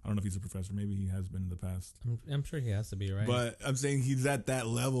don't know if he's a professor. Maybe he has been in the past. I'm sure he has to be, right? But I'm saying he's at that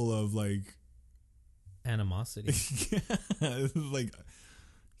level of, like, animosity. Yeah, like,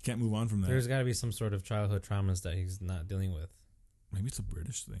 can't move on from that. There's got to be some sort of childhood traumas that he's not dealing with. Maybe it's a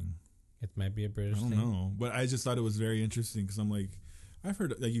British thing. It might be a British thing. I don't know. But I just thought it was very interesting, because I'm like, I've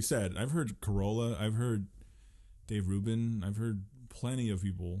heard, like you said, I've heard Carolla, I've heard Dave Rubin, I've heard plenty of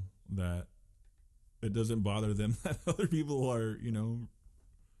people that it doesn't bother them that other people are,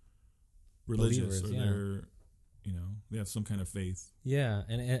 religious, believers, or they're, they have some kind of faith. Yeah,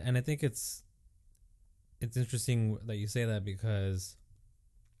 and I think it's interesting that you say that, because,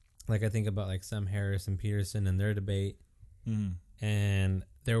 like, I think about, like, Sam Harris and Peterson and their debate, and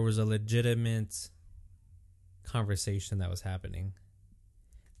there was a legitimate conversation that was happening.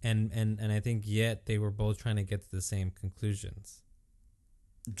 And I think yet they were both trying to get to the same conclusions.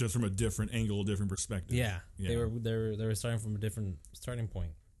 Just from a different angle, different perspective. Yeah. They were starting from a different starting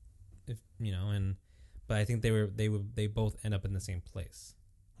point. But I think they both end up in the same place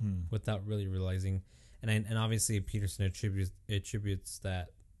without really realizing. And obviously Peterson attributes that,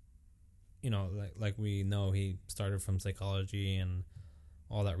 like we know, he started from psychology and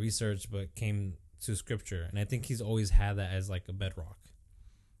all that research, but came to scripture. And I think he's always had that as like a bedrock,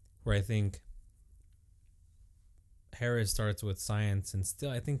 where I think Harris starts with science, and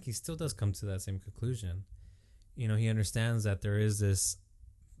I think he still does come to that same conclusion. He understands that there is this,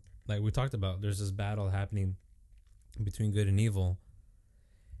 like we talked about, there's this battle happening between good and evil,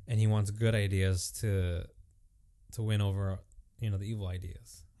 and he wants good ideas to win over, the evil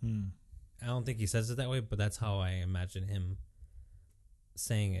ideas. I don't think he says it that way, but that's how I imagine him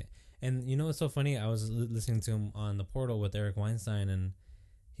saying it. And what's so funny? I was listening to him on The Portal with Eric Weinstein, and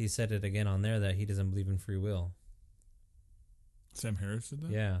he said it again on there that he doesn't believe in free will. Sam Harris did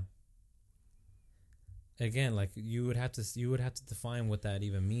that? Yeah. Again, like you would have to define what that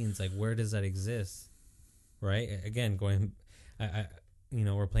even means. Like, where does that exist? Right? Again,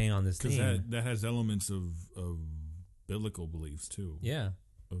 we're playing on this theme. Because that has elements of biblical beliefs too. Yeah.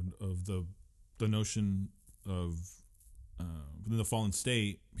 Of the notion of in the fallen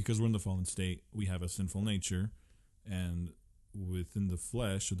state, because we're in the fallen state, we have a sinful nature, and within the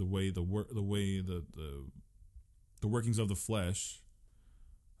flesh, or the way the workings of the flesh,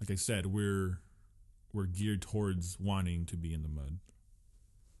 like I said, we're geared towards wanting to be in the mud.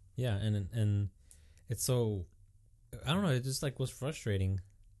 Yeah, and it's so, I don't know, it just like was frustrating.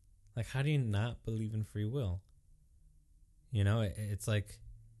 Like, how do you not believe in free will? It's like,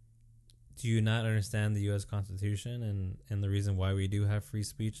 do you not understand the U.S. Constitution and the reason why we do have free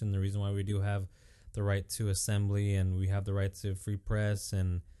speech, and the reason why we do have the right to assembly, and we have the right to free press,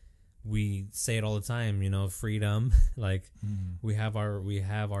 and we say it all the time, freedom. Like, we have our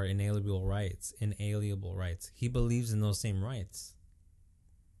inalienable rights. He believes in those same rights.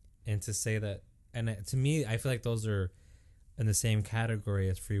 And to say that, and to me, I feel like those are in the same category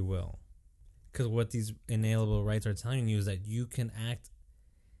as free will, because what these inalienable rights are telling you is that you can act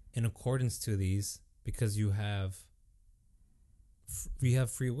in accordance to these because you have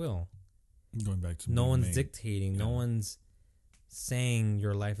free will. Going back to no one's dictating, no one's saying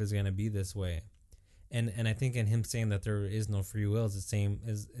your life is going to be this way. And I think in him saying that there is no free will is the same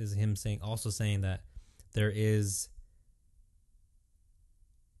as him saying that there is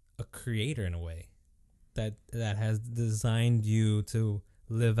a creator, in a way, that has designed you to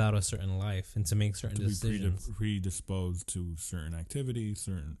live out a certain life and to make certain decisions. Predisposed to certain activities,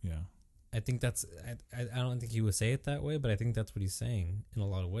 I think that's, I don't think he would say it that way, but I think that's what he's saying in a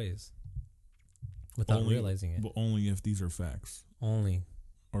lot of ways, without realizing it. But only if these are facts. Only.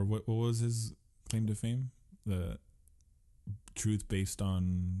 Or what was his claim to fame? The truth based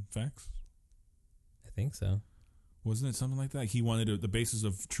on facts? I think so. Wasn't it something like that? He wanted the basis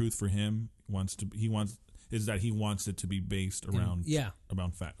of truth for him is that he wants it to be based around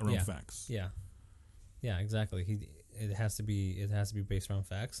facts. Yeah. Yeah, exactly. It has to be based around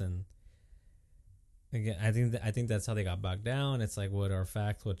facts. And again, I think that's how they got bogged down. It's like, what are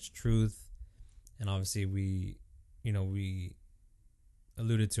facts, what's truth? And obviously we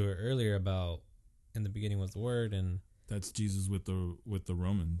alluded to it earlier about, in the beginning was the Word, and that's Jesus with the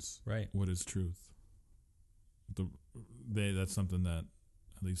Romans. Right. What is truth? That's something that,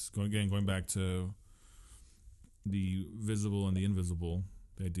 at least going back to the visible and the invisible,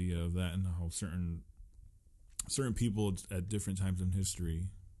 the idea of that, and how certain people at different times in history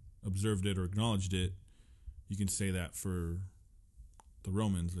observed it or acknowledged it. You can say that for the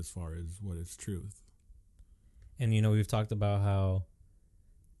Romans as far as what is truth. And we've talked about how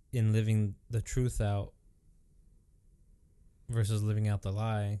in living the truth out versus living out the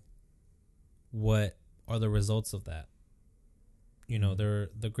lie, what are the results of that?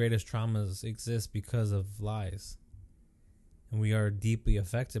 The greatest traumas exist because of lies, and we are deeply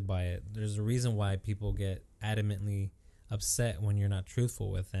affected by it. There's a reason why people get adamantly upset when you're not truthful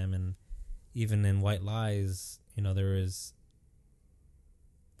with them, and even in white lies, there is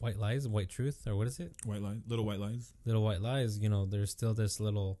white lies, white truth, or what is it? White lies, little white lies. Little white lies. There's still this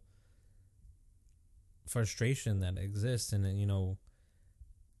little frustration that exists, and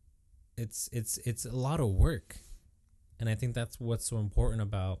it's a lot of work. And I think that's what's so important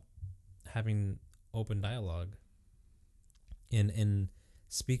about having open dialogue, in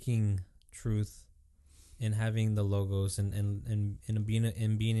speaking truth, and having the logos, and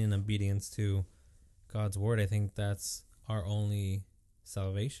being in obedience to God's word. I think that's our only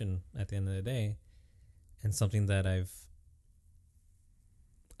salvation at the end of the day. and something that I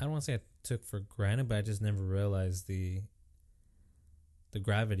don't want to say I took for granted, but I just never realized the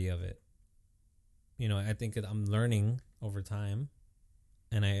gravity of it. You know, I think I'm learning over time,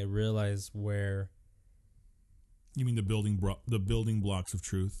 and I realize where. You mean the building blocks of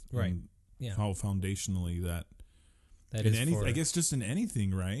truth, right? And yeah. how foundationally that is anything. I guess just in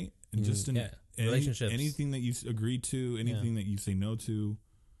anything, right? And just in relationships, anything that you agree to, anything that you say no to.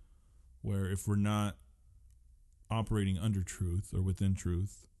 Where if we're not operating under truth or within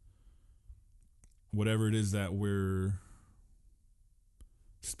truth, whatever it is that we're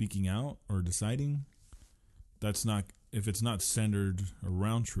speaking out or deciding, that's not, if it's not centered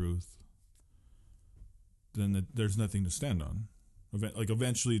around truth, then there's nothing to stand on. Like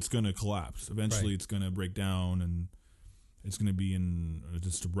eventually it's going to collapse. Eventually it's going to break down, and it's going to be in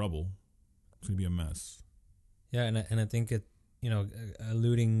just a rubble. It's going to be a mess. Yeah, and I think it, you know, I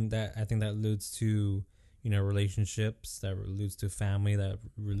think that alludes to, you know, relationships, that alludes to family, that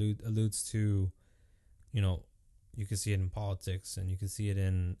alludes to, you know, you can see it in politics, and you can see it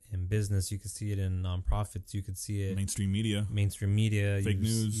in business, you can see it in nonprofits, you could see it mainstream media, fake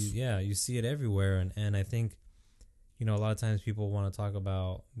news. You see it everywhere, and I think, you know, a lot of times people want to talk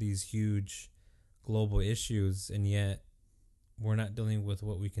about these huge global issues, and yet we're not dealing with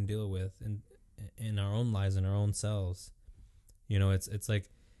what we can deal with in our own lives, in our own selves. You know, it's like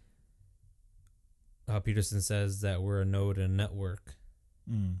how Peterson says that we're a node in a network.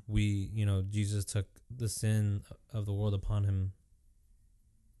 We, you know, Jesus took the sin of the world upon him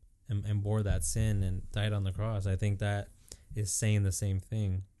and bore that sin and died on the cross. I think that is saying the same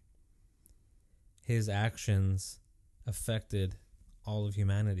thing. His actions affected all of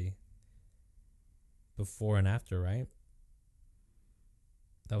humanity before and after, right?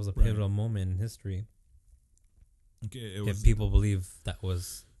 That was a pivotal moment in history. Okay, if people believe that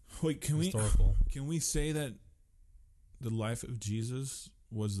was historical. Can we say that the life of Jesus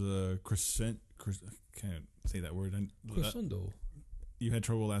was the crescent? I can't say that word. Crescendo. You had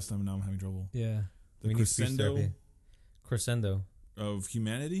trouble last time, and now I'm having trouble. Yeah. The crescendo of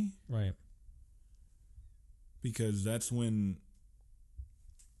humanity, right? Because that's when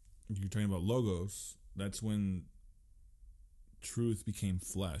you're talking about logos. That's when truth became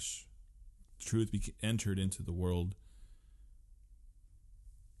flesh. Truth entered into the world.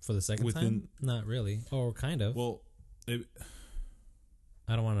 For the second time? Not really. Or kind of. Well,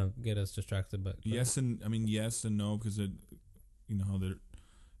 I don't want to get us distracted, but yes and no, because it, you know how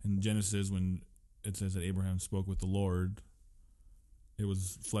in Genesis when it says that Abraham spoke with the Lord, it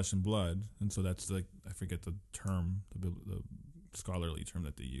was flesh and blood, and so that's like, I forget the term, the scholarly term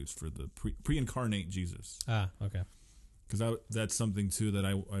that they used for the pre-incarnate Jesus. Okay. Because that's something too that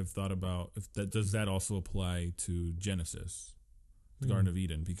I've thought about. Does that also apply to Genesis, the Garden of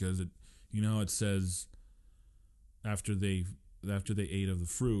Eden? Because it, you know, it says after they ate of the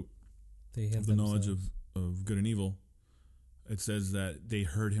fruit, of the knowledge of good and evil, it says that they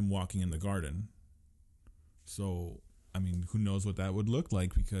heard him walking in the garden. So, I mean, who knows what that would look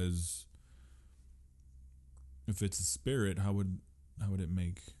like? Because if it's a spirit, how would it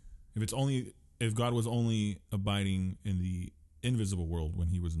make? If God was only abiding in the invisible world when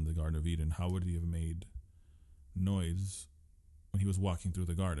he was in the Garden of Eden, how would he have made noise when he was walking through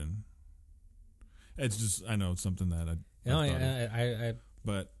the garden? It's just, I know it's something that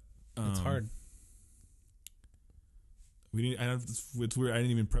but it's hard. It's weird. I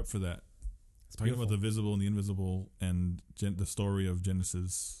didn't even prep for that. Talking about the visible and the invisible, and the story of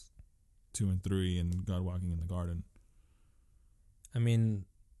Genesis 2 and 3, and God walking in the garden. I mean,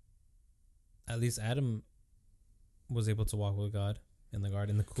 at least Adam was able to walk with God in the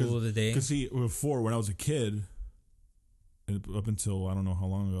garden in the cool of the day. Because before, when I was a kid, up until I don't know how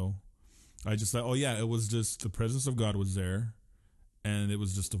long ago, I just thought, oh yeah, it was just the presence of God was there, and it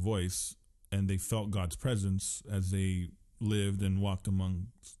was just a voice, and they felt God's presence as they lived and walked among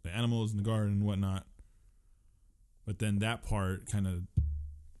the animals in the garden and whatnot. But then that part kind of,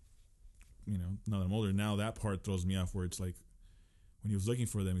 you know, now that I'm older, now that part throws me off, where it's like when he was looking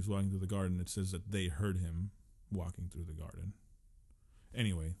for them, he's walking through the garden, it says that they heard him walking through the garden.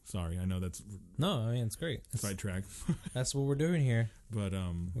 Anyway, sorry, I know that's... No, I mean, it's great. Sidetrack. That's what we're doing here. But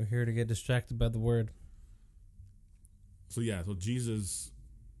we're here to get distracted by the word. So Jesus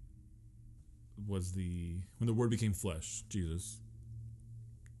was when the word became flesh, Jesus.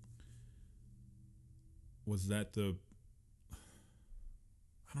 Was that I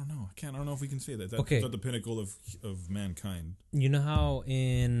don't know. I don't know if we can say that. That's not the pinnacle of mankind. You know how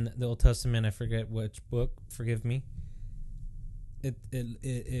in the Old Testament, I forget which book, forgive me,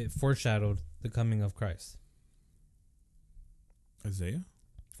 it foreshadowed the coming of Christ. Isaiah?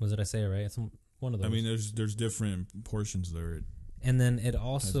 Was it Isaiah, right? It's one of those. I mean, there's different portions there. And then it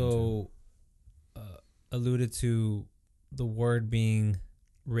also alluded to the word being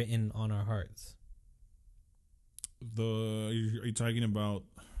written on our hearts. Are you talking about?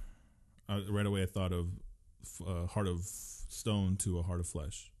 Right away, I thought of heart of stone to a heart of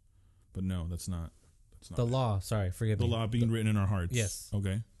flesh, but no, that's not. The law. Sorry, forgive me. The law being written in our hearts. Yes.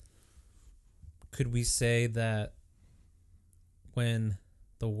 Okay. Could we say that when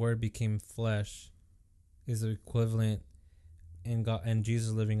the word became flesh is the equivalent in God and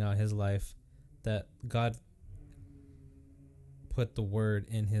Jesus living out his life, that God put the word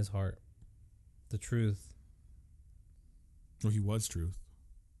in his heart, the truth? Well, he was truth.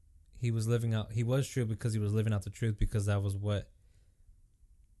 He was true because he was living out the truth, because that was what,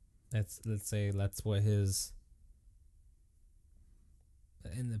 let's say that's what his,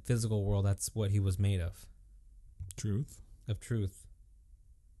 in the physical world, that's what he was made of. Truth. Of truth.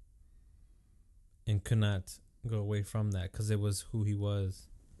 And could not go away from that because it was who he was,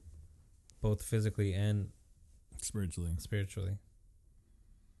 both physically and spiritually.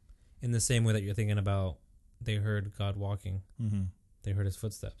 In the same way that you're thinking about, they heard God walking. Mm-hmm. They heard his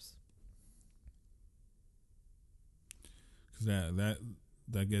footsteps. Because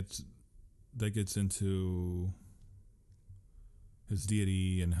that gets into his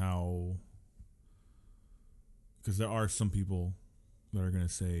deity and how, because there are some people that are going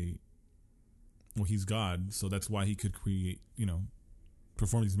to say, well, he's God, so that's why he could create,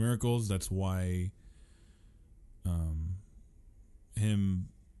 perform these miracles. That's why him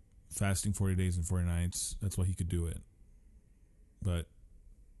fasting 40 days and 40 nights, that's why he could do it. But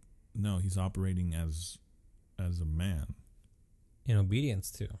no, he's operating as a man. In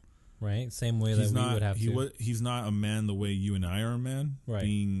obedience to, right? Same way that we would have to. He's not a man the way you and I are a man, right?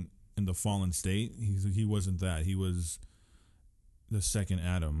 Being in the fallen state. He wasn't that. He was the second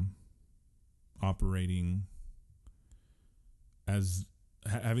Adam, operating as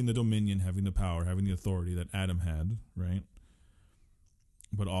having the dominion, having the power, having the authority that Adam had, right?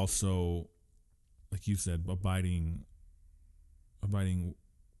 But also, like you said, abiding within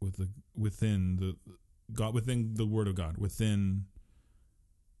the word of God, within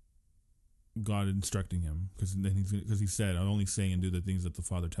God instructing him, because he said, "I only say and do the things that the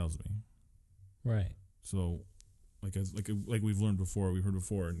Father tells me." Right. So, like we've learned before, we've heard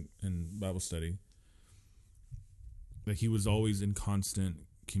before in Bible study, that he was always in constant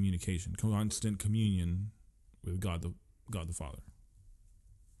communication, constant communion with God the Father.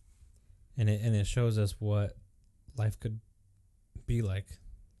 And it shows us what life could be like.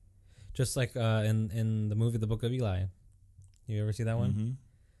 Just like in the movie The Book of Eli. You ever see that one? Mm-hmm.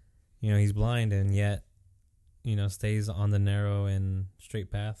 He's blind and yet, stays on the narrow and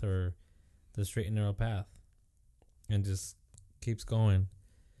straight path, or the straight and narrow path, and just keeps going,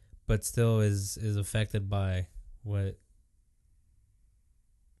 but still is affected by what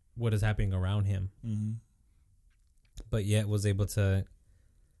is happening around him. Mm-hmm. But yet was able to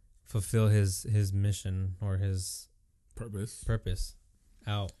fulfill his mission or his purpose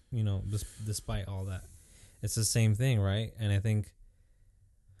out, despite all that. It's the same thing, right? And I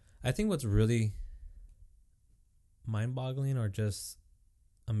think what's really mind-boggling or just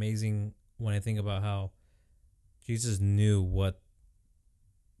amazing when I think about how Jesus knew what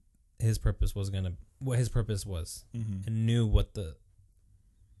his purpose was, mm-hmm. and knew what the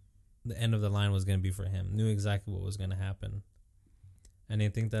end of the line was going to be for him, knew exactly what was going to happen. And I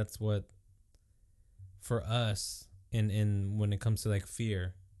think that's what, for us, in when it comes to like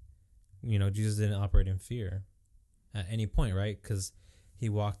fear, Jesus didn't operate in fear at any point, right? Because he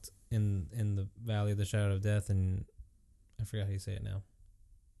walked in the valley of the shadow of death, and I forgot how you say it now.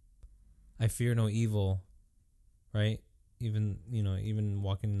 I fear no evil, right? Even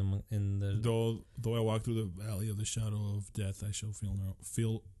walking in the though I walk through the valley of the shadow of death, I shall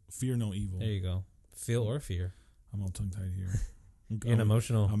fear no evil. There you go. Feel or fear. I'm all tongue tied here. You're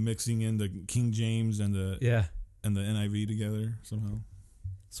emotional. I'm mixing in the King James and the NIV together somehow.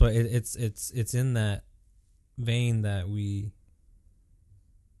 So it's in that vein that we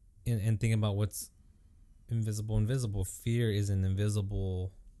and think about what's invisible. Fear is an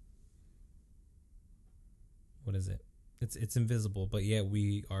invisible. What is it? It's invisible, but yet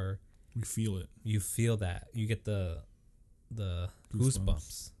we feel it. You feel that. You get the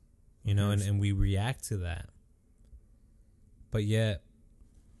goosebumps. And we react to that. But yet,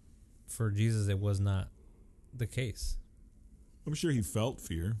 for Jesus, it was not the case. I'm sure he felt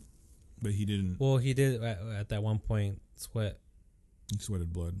fear, but he didn't. Well, he did at that one point sweat. He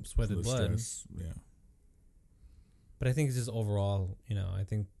sweated blood. Stress. Yeah. But I think it's just overall, I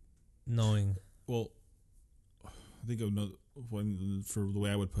think knowing. Well, I think for the way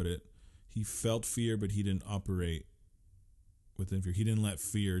I would put it, he felt fear, but he didn't operate within fear. He didn't let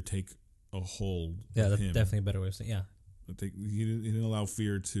fear take a hold. Yeah, of that's him. definitely a better way of saying. Yeah, He didn't allow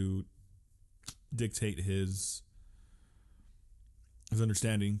fear to dictate his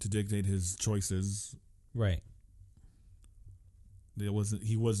understanding, to dictate his choices. right.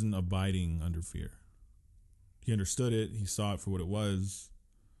 He wasn't abiding under fear. He understood it. He saw it for what it was,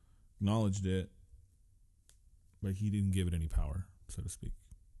 acknowledged it, but he didn't give it any power, so to speak.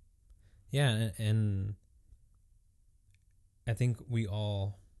 Yeah, and I think we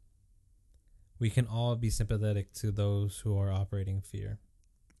can all be sympathetic to those who are operating fear.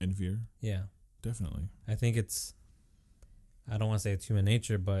 In fear? Yeah. Definitely. I think I don't want to say it's human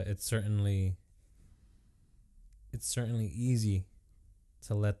nature, but it's certainly easy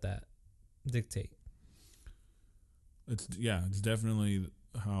to let that dictate. It's definitely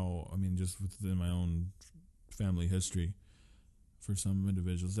how, just within my own family history, for some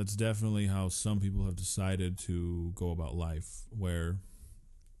individuals, that's definitely how some people have decided to go about life, where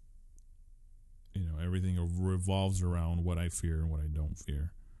everything revolves around what I fear and what I don't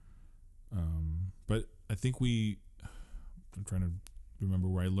fear. But I think I'm trying to remember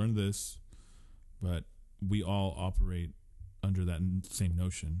where I learned this, but we all operate under that same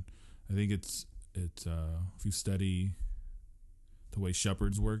notion. I think it's if you study the way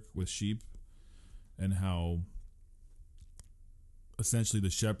shepherds work with sheep, and how essentially the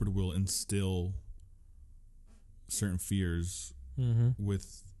shepherd will instill certain fears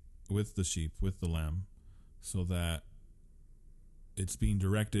with the sheep, with the lamb, so that it's being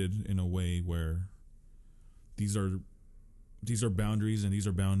directed in a way where these are boundaries, and these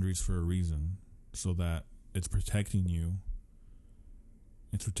are boundaries for a reason, so that it's protecting you.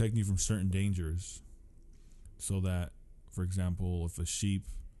 It's protecting you from certain dangers, so that, for example, if a sheep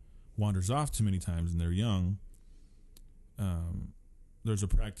wanders off too many times and they're young, there's a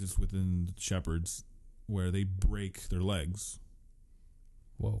practice within the shepherds where they break their legs.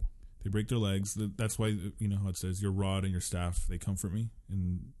 Whoa. They break their legs. That's why, how it says, your rod and your staff, they comfort me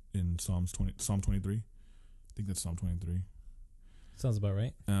in Psalm 23. I think that's Psalm 23. Sounds about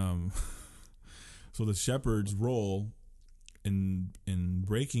right. So the shepherd's role in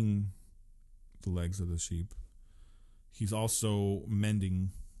breaking the legs of the sheep, he's also mending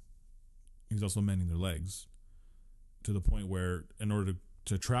their legs, to the point where, in order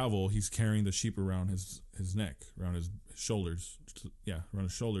to travel, he's carrying the sheep around his neck, around his shoulders. Around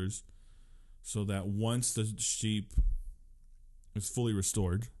his shoulders, so that once the sheep is fully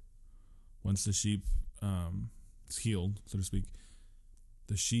restored, once the sheep is healed, so to speak,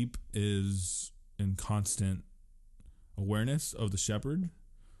 the sheep is in constant awareness of the shepherd.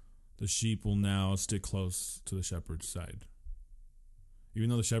 The sheep will now stick close to the shepherd's side. Even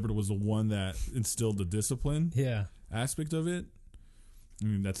though the shepherd was the one that instilled the discipline aspect of it.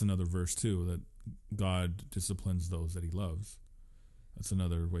 That's another verse too, that God disciplines those that he loves. That's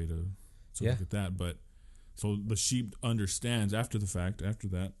another way to look at that. But so the sheep understands after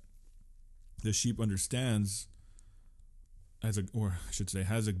that, the sheep understands has a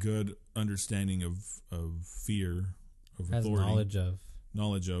good understanding of fear, of has authority,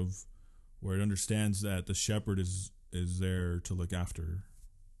 knowledge of, where it understands that the shepherd is there to look after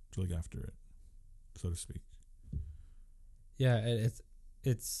it, so to speak. Yeah,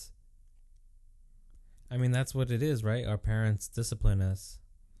 it's that's what it is, right? Our parents discipline us,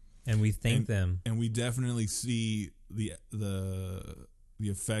 and we thank them. And we definitely see the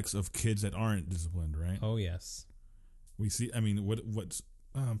effects of kids that aren't disciplined, right? Oh yes. We see. What's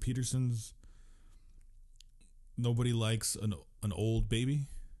Peterson's? Nobody likes an old baby.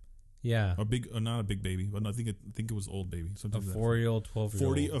 Yeah. Not a big baby, but I think it was old baby. Something a 4-year-old,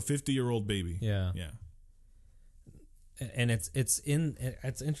 12-year-old, a 50-year-old baby. Yeah. Yeah. And it's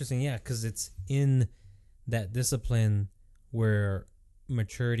interesting, yeah, because it's in that discipline where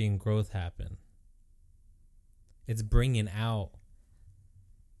maturity and growth happen. It's bringing out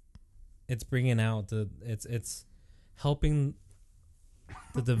it's helping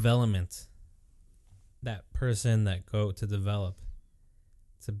the development, that person, that goat, to develop,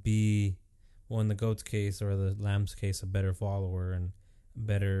 to be, well, in the goat's case or the lamb's case, a better follower and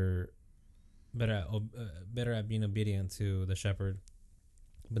better at being obedient to the shepherd.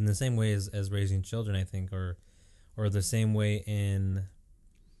 But in the same way as raising children, I think, or the same way in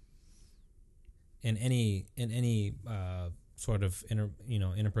any sort of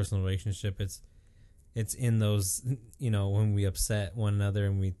interpersonal relationship, it's in those, when we upset one another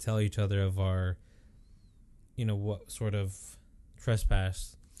and we tell each other of our, what sort of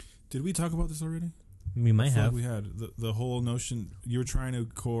trespass. Did we talk about this already? We might have. Like we had the whole notion. You were trying to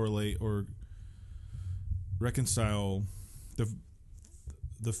correlate or reconcile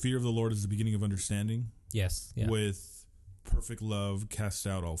the fear of the Lord is the beginning of understanding. Yes. Yeah. With perfect love casts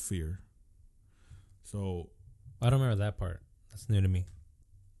out all fear. So I don't remember that part. That's new to me.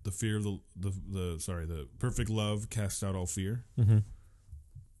 the fear of the perfect love casts out all fear. Mm-hmm.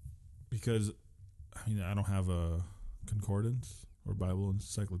 Because I mean, I don't have a concordance or Bible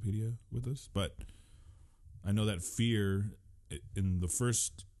encyclopedia with us, but I know that fear in the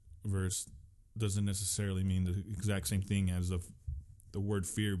first verse doesn't necessarily mean the exact same thing as the word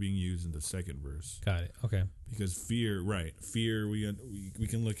fear being used in the second verse. Got it. Okay. Because fear, we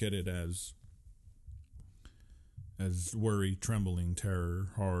can look at it as worry, trembling, terror,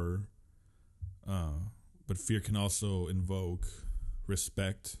 horror. But fear can also invoke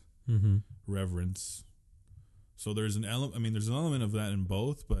respect, Mm-hmm. reverence. So there's an element. I mean, there's an element of that in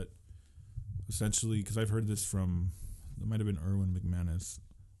both, but essentially, because I've heard this from, it might have been Erwin McManus,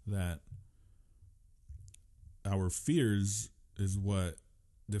 that our fears is what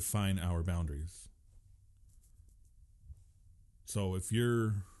define our boundaries. So if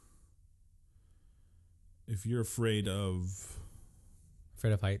you're afraid of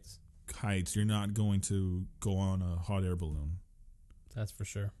Afraid of heights. heights, you're not going to go on a hot air balloon, That's for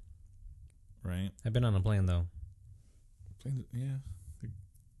sure. right? I've been on a plane though. Yeah.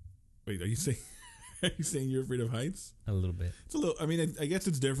 Wait, are you saying you're afraid of heights? A little bit. It's a little. I mean, I guess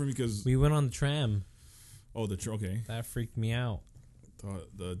it's different because We went on the tram. okay. That freaked me out.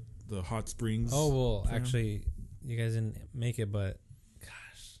 The hot springs. Oh well, tram? actually, you guys didn't make it, but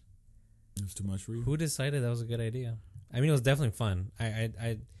gosh, It was too much for you. who decided that was a good idea? I mean, it was definitely fun.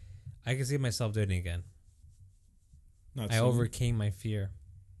 I could see myself doing it again. Not I so- overcame my fear.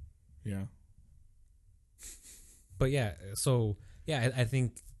 Yeah. But yeah, so yeah, I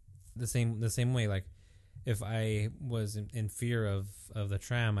think the same way. Like, if I was in fear of the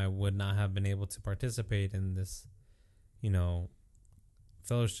tram, I would not have been able to participate in this,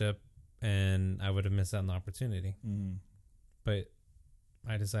 fellowship, and I would have missed out on the opportunity. Mm-hmm. But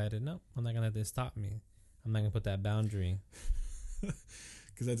I decided, no, I'm not gonna let this stop me. I'm not gonna put that boundary.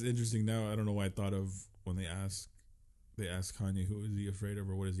 Because that's interesting. Now I don't know why I thought of when they asked Kanye who is he afraid of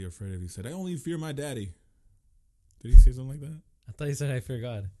or what is he afraid of. He said, "I only fear my daddy." Did he say something like that? I thought he said I fear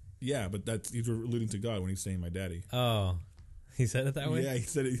God. Yeah, but he's alluding to God when he's saying my daddy. Oh, he said it that way. Yeah, he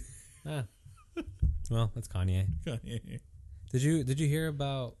said it. Ah. Well, that's Kanye. Did you hear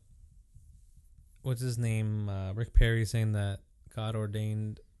about what's his name? Rick Perry saying that God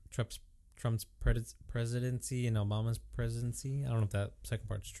ordained Trump's presidency and Obama's presidency. I don't know if that second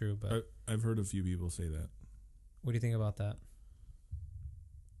part's true, but I've heard a few people say that. what do you think about that?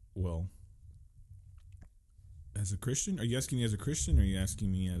 Well, as a Christian, are you asking me as a Christian, or are you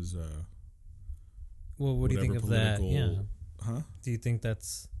asking me as Well, what do you think of that? Yeah. Huh? Do you think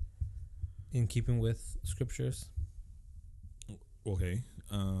that's in keeping with scriptures? Okay.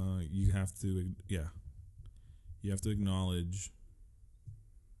 You have to acknowledge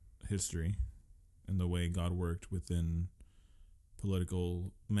history and the way God worked within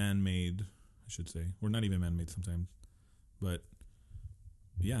political man-made, I should say, or not even man-made sometimes, but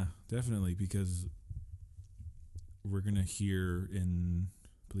yeah, definitely, because we're gonna hear in,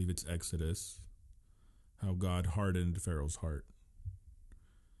 I believe it's Exodus, how God hardened Pharaoh's heart.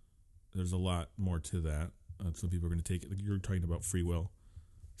 There's a lot more to that. Some people are going to take it. Like you're talking about free will.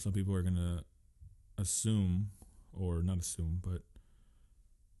 Some people are going to assume, or not assume, but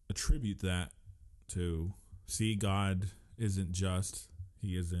attribute that to, see, God isn't just.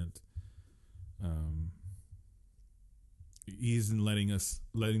 He isn't. He isn't letting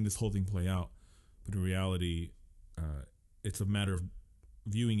this whole thing play out. But in reality, it's a matter of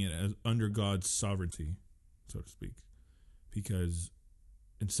viewing it as under God's sovereignty, so to speak, because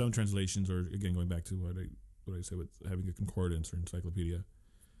in some translations, or again going back to what I said with having a concordance or encyclopedia,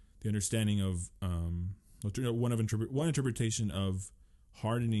 the understanding of one interpretation of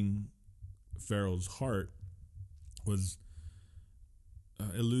hardening Pharaoh's heart was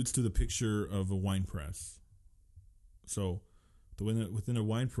alludes to the picture of a wine press. So, within a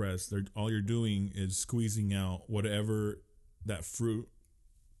wine press, all you're doing is squeezing out whatever that fruit,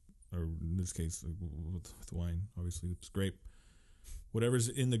 or in this case with wine, obviously it's grape.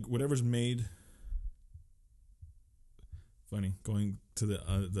 Whatever's made. Funny, going to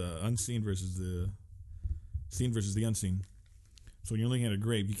the unseen versus the seen versus the unseen. So when you're looking at a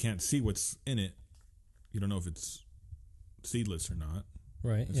grape, you can't see what's in it. You don't know if it's seedless or not,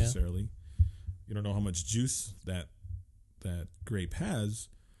 Right. necessarily. You don't know how much juice that grape has.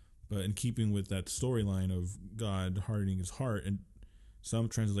 But in keeping with that storyline of God hardening his heart, and some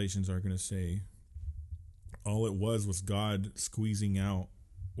translations are going to say all it was God squeezing out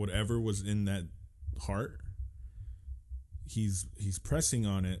whatever was in that heart. he's pressing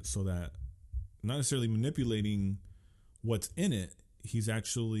on it so that not necessarily manipulating what's in it. He's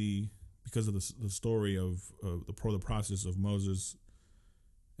actually, because of the story of the process of Moses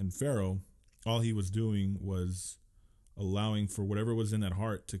and Pharaoh, all he was doing was allowing for whatever was in that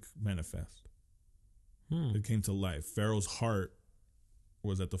heart to manifest. It came to life. Pharaoh's heart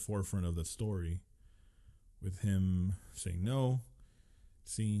was at the forefront of the story, with him saying no,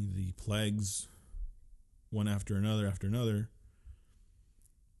 seeing the plagues one after another.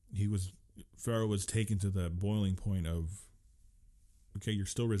 Pharaoh was taken to the boiling point of, okay, you're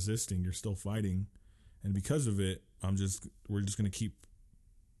still resisting, you're still fighting, and because of it, we're just going to keep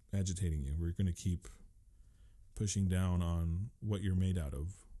agitating you. We're going to keep pushing down on what you're made out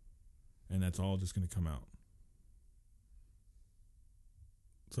of, and that's all just going to come out.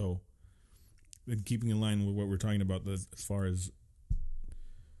 So, in keeping in line with what we're talking about, as far as,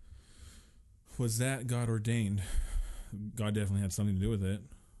 was that God ordained? God definitely had something to do with it.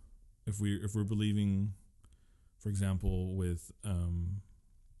 If we're believing, for example, with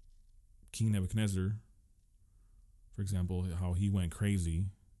King Nebuchadnezzar, for example, how he went crazy,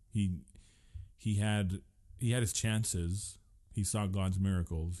 he had his chances. He saw God's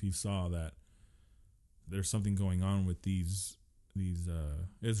miracles. He saw that there's something going on with these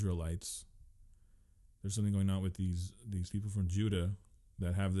Israelites. There's something going on with these people from Judah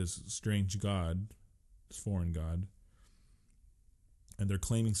that have this strange God, this foreign God, and they're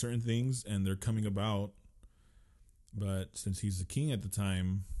claiming certain things and they're coming about. But since he's the king at the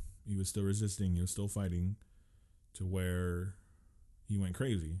time, he was still resisting. He was still fighting, to where he went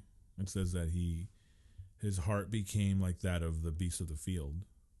crazy. It says that his heart became like that of the beast of the field.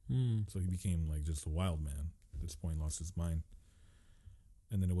 So he became like just a wild man. At this point, lost his mind.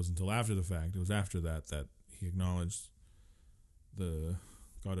 And then it wasn't until after the fact, it was after that he acknowledged the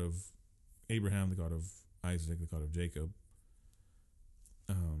God of Abraham, the God of Isaac, the God of Jacob.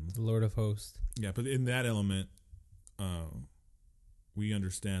 The Lord of Hosts. Yeah, but in that element, we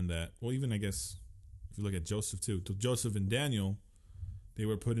understand that. Well, even I guess if you look at Joseph too, Joseph and Daniel, they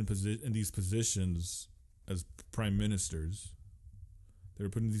were put in these positions as prime ministers. They were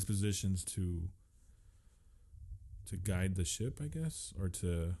put in these positions to guide the ship, I guess, or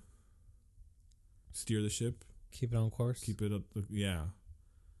to steer the ship, keep it on course, keep it up. Yeah.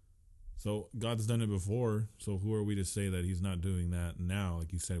 So God's done it before. So who are we to say that He's not doing that now?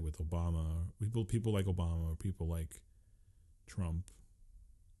 Like you said, with Obama, people like Obama, or people like Trump,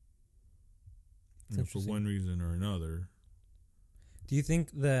 for one reason or another. Do you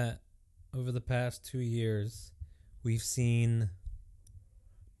think that over the past 2 years, we've seen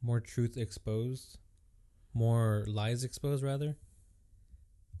more truth exposed, more lies exposed, rather?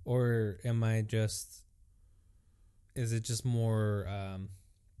 Or is it just more, how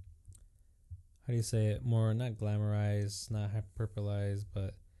do you say it? More, not glamorized, not hyperbolized,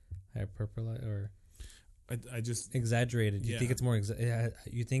 but hyperbolized, or I just exaggerated. You think it's more,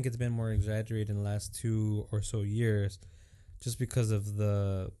 you think it's been more exaggerated in the last 2 or so years, just because of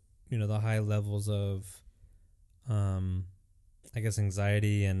the high levels of, I guess,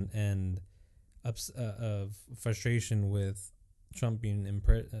 anxiety and of frustration with Trump being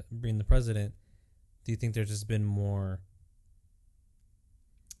the president. Do you think there's just been more,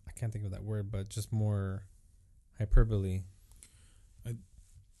 I can't think of that word, but just more hyperbole?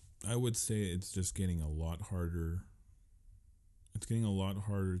 I would say it's just getting a lot harder. It's getting a lot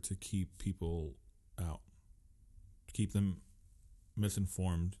harder to keep people out, to keep them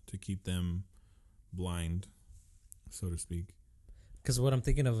misinformed, to keep them blind, so to speak. Because what I'm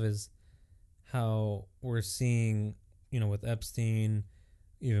thinking of is how we're seeing, with Epstein,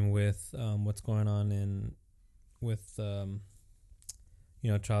 even with what's going on with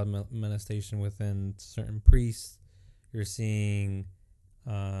child molestation within certain priests. You're seeing,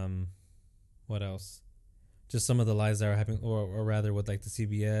 what else? Just some of the lies that are happening, or rather with like the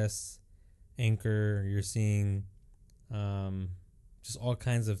CBS anchor. You're seeing just all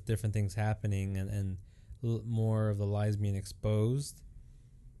kinds of different things happening, and more of the lies being exposed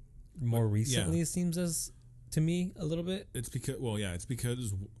more recently. Yeah. It seems as to me a little bit. It's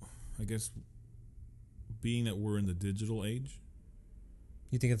because I guess, being that we're in the digital age.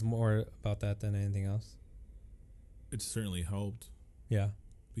 You think it's more about that than anything else? It's certainly helped. Yeah.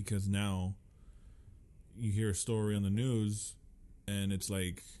 Because now you hear a story on the news and it's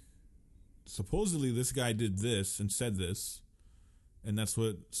like, supposedly this guy did this and said this, and that's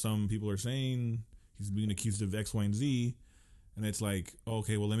what some people are saying. He's being accused of X, Y, and Z. And it's like,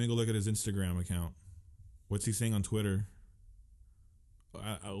 okay, well, let me go look at his Instagram account. What's he saying on Twitter?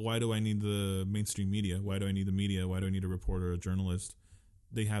 Why do I need the mainstream media? Why do I need the media? Why do I need a reporter, a journalist?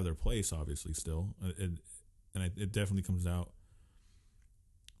 They have their place, obviously, still. and it definitely comes out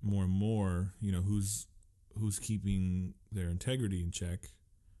more and more. You know, who's keeping their integrity in check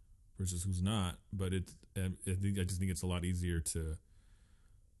versus who's not. But I just think it's a lot easier to.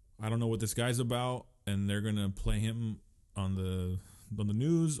 I don't know what this guy's about, and they're gonna play him on the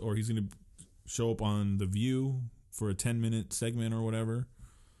news, or he's gonna show up on The View for a 10-minute segment or whatever,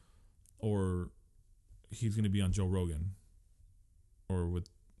 or he's gonna be on Joe Rogan or with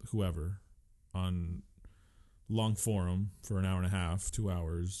whoever on long forum for an hour and a half, 2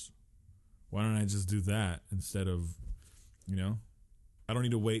 hours. Why don't I just do that instead of, you know? I don't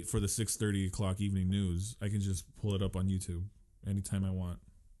need to wait for the 6:30 o'clock evening news. I can just pull it up on YouTube anytime I want.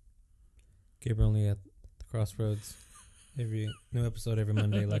 Gabriel Lee at the Crossroads. Every new episode every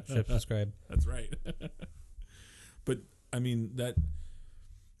Monday. Like, share, subscribe. That's right. But I mean that,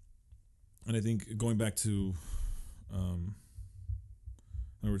 and I think going back to, I know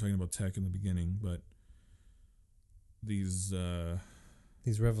we were talking about tech in the beginning, but these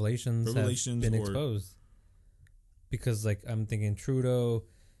revelations have been exposed. Because, like, I'm thinking Trudeau,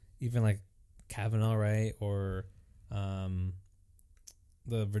 even like Kavanaugh, right, or the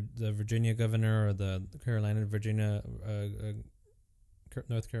Virginia governor, or the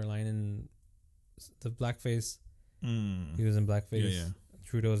North Carolinian, the blackface. He was in blackface. Yeah.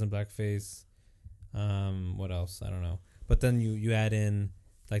 Trudeau was in blackface. What else? I don't know. But then you add in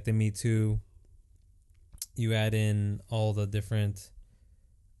like the Me Too. You add in all the different,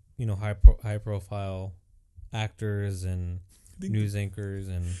 high profile actors and news anchors,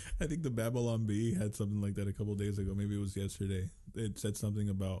 and I think the Babylon Bee had something like that a couple of days ago. Maybe it was yesterday. It said something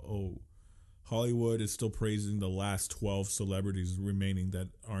about Hollywood is still praising the last 12 celebrities remaining that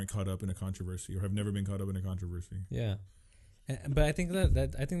aren't caught up in a controversy or have never been caught up in a controversy. Yeah, but I think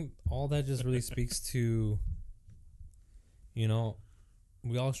that I think all that just really speaks to, we all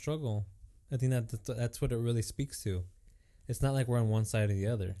struggle. I think that's what it really speaks to. It's not like we're on one side or the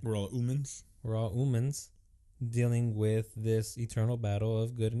other. We're all humans. We're all humans dealing with this eternal battle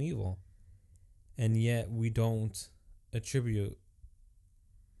of good and evil. And yet we don't attribute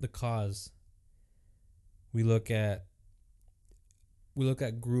the cause. We look at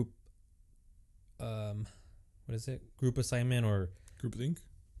group what is it? Group assignment or groupthink?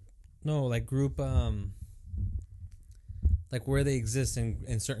 No, like group like where they exist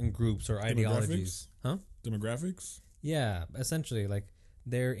in certain groups or ideologies. Huh? Demographics? Yeah, essentially, like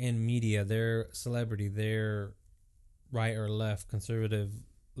they're in media, they're celebrity, they're right or left, conservative,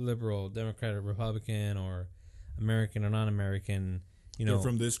 liberal, Democratic, Republican, or American or non-American. They're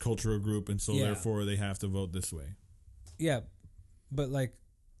from this cultural group, and so therefore they have to vote this way. Yeah, but like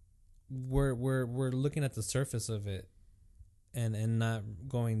we're looking at the surface of it, and not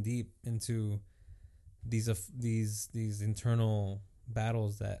going deep into these internal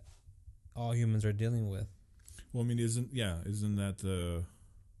battles that all humans are dealing with. Well, I mean, isn't that the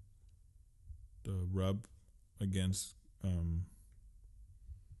rub against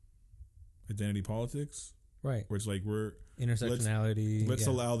identity politics? Right. Where it's like intersectionality. Let's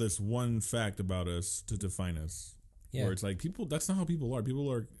allow this one fact about us to define us. Yeah. Where it's like people. That's not how people are.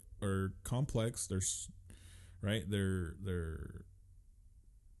 People are complex. They're right. They're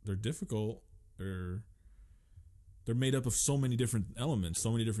difficult. They're made up of so many different elements,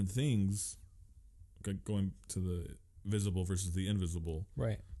 so many different things. Going to the visible versus the invisible.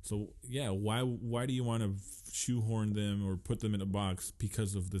 Right. So yeah, why do you want to shoehorn them or put them in a box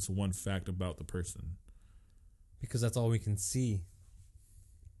because of this one fact about the person? Because that's all we can see.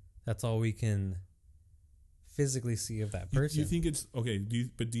 That's all we can physically see of that person. You think it's okay? Do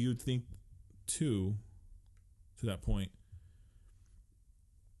you think to that point,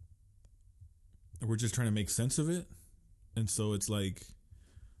 we're just trying to make sense of it, and so it's like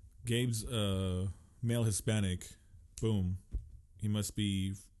Gabe's male Hispanic, boom, he must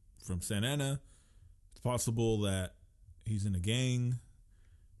be from Santa Ana. It's possible that he's in a gang.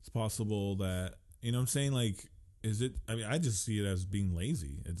 It's possible that, you know what I'm saying? Like, is it? I mean, I just see it as being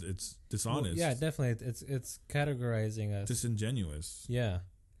lazy. It's dishonest. Well, yeah, definitely. It's categorizing us. Disingenuous. Yeah,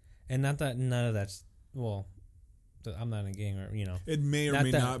 and not that none of that's I'm not in a gang, or it may or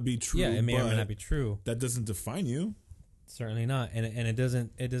may not be true. Yeah, it may or may not be true. That doesn't define you. Certainly not, and it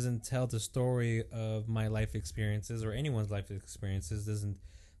doesn't tell the story of my life experiences or anyone's life experiences. It doesn't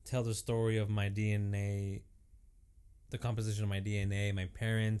tell the story of my DNA, the composition of my DNA, my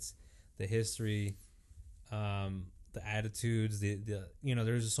parents, the history, the attitudes, the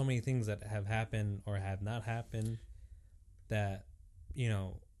there's just so many things that have happened or have not happened that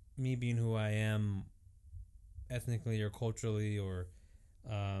me being who I am, ethnically or culturally or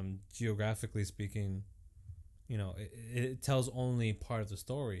geographically speaking. It tells only part of the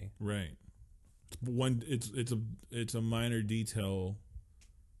story. Right. It's a minor detail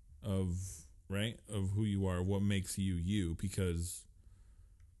of of who you are, what makes you you, because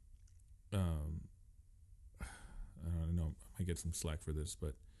I don't know, I might get some slack for this,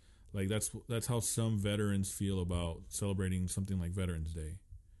 but like that's how some veterans feel about celebrating something like Veterans Day,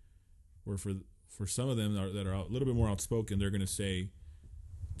 where for some of them that are a little bit more outspoken, they're going to say,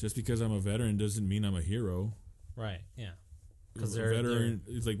 just because I'm a veteran doesn't mean I'm a hero. Right. Yeah. Because they're veteran.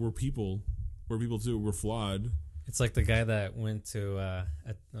 It's like we're people too. We're flawed. It's like the guy that went to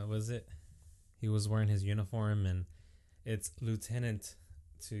what was it? He was wearing his uniform, and it's Lieutenant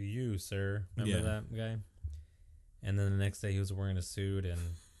to you, sir. Remember that guy? And then the next day he was wearing a suit and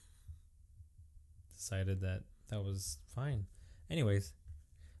decided that was fine. Anyways,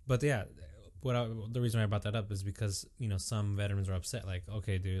 but yeah, the reason why I brought that up is because some veterans are upset. Like,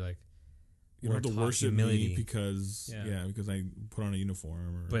 okay, dude, like you don't have to worship humility. Me because because I put on a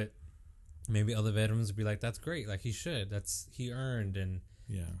uniform. But maybe other veterans would be like, that's great. Like he should. He earned, and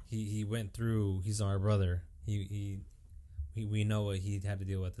he went through. He's our brother. We know what he had to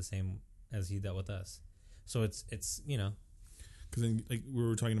deal with the same as he dealt with us. So it's because then like we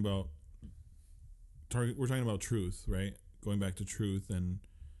were talking about. We're talking about truth, right? Going back to truth, and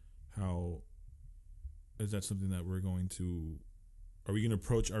how is that something that we're going to? Are we going to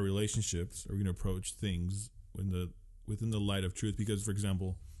approach our relationships? Are we going to approach things within the light of truth? Because, for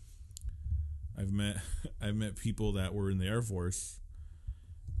example, I've met people that were in the Air Force,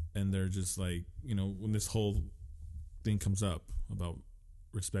 and they're just like, when this whole thing comes up about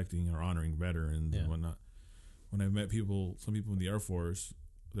respecting or honoring veterans and whatnot. When I've met some people in the Air Force,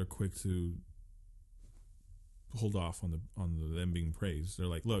 they're quick to hold off on them being praised. They're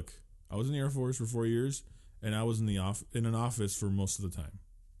like, look, I was in the Air Force for 4 years, and I was in an office for most of the time.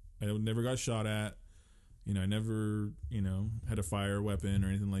 I never got shot at. I never, had a fire weapon or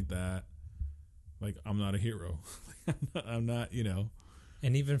anything like that. Like, I'm not a hero. I'm not.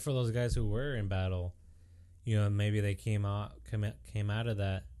 And even for those guys who were in battle, maybe they came out of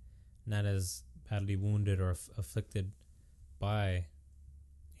that not as badly wounded or afflicted by,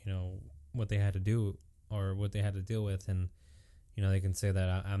 what they had to do or what they had to deal with, and they can say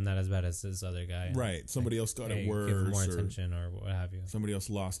that I'm not as bad as this other guy. Right. Somebody else got it worse. Give more attention or what have you. Somebody else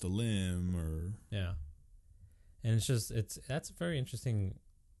lost a limb or... Yeah. And that's a very interesting,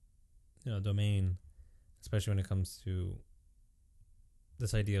 domain, especially when it comes to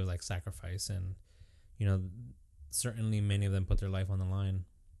this idea of like sacrifice, and, certainly many of them put their life on the line.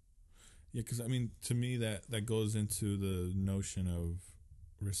 Yeah, because, to me, that goes into the notion of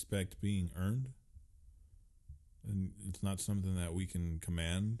respect being earned. And it's not something that we can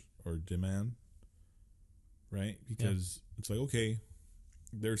command or demand, right? Because it's like, okay,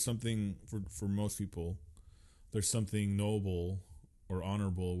 there's something for most people, there's something noble or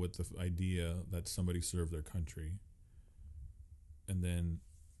honorable with the idea that somebody served their country. And then,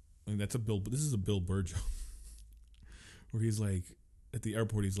 this is a Bill Burr joke, where he's like, at the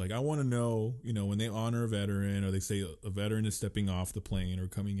airport, he's like, I want to know, when they honor a veteran, or they say a veteran is stepping off the plane or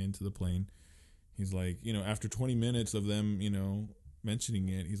coming into the plane, he's like, after 20 minutes of them, mentioning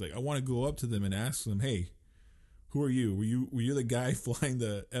it, he's like, I want to go up to them and ask them, hey, who are you? Were you the guy flying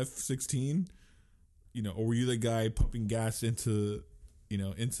the F-16? Or were you the guy pumping gas into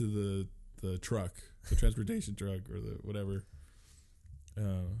the truck, the transportation truck, or the whatever?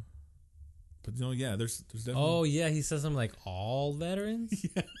 But there's definitely. Oh yeah, he says something like all veterans.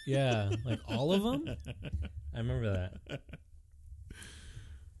 Yeah, like all of them. I remember that.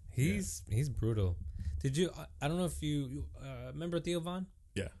 He's brutal. Did you? I don't know if you remember Theo Von?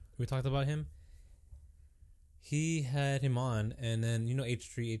 Yeah, we talked about him. He had him on, and then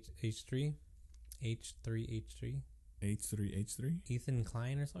H3. Ethan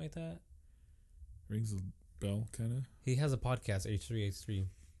Klein or something like that. Rings a bell, kind of. He has a podcast, H3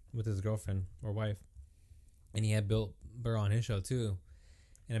 with his girlfriend or wife, and he had Bill Burr on his show too.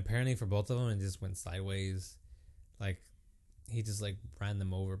 And apparently, for both of them, it just went sideways. Like, he just like ran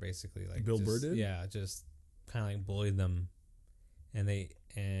them over, basically. Like Bill Burr did? Yeah, just kind of like bullied them, and they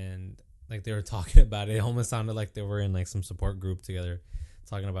were talking about it. It almost sounded like they were in like some support group together,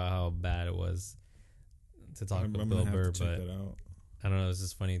 talking about how bad it was to talk with Bill Burr. But I don't know. It's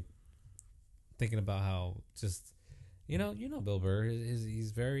just funny thinking about how just Bill Burr.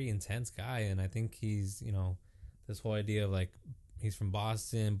 He's a very intense guy, and I think he's this whole idea of like he's from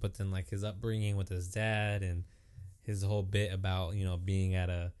Boston, but then like his upbringing with his dad and his whole bit about being at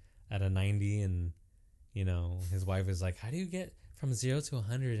a 90, and his wife is like, how do you get from 0 to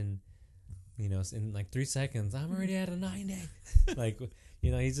 100 and in like 3 seconds? I'm already at a 90. Like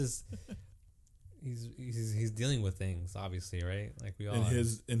he's just he's dealing with things, obviously, right? Like we all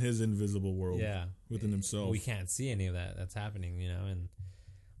in his invisible world, yeah, within himself. We can't see any of that's happening, and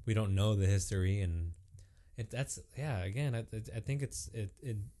we don't know the history, and again, I think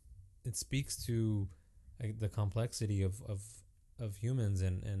it speaks to the complexity of humans,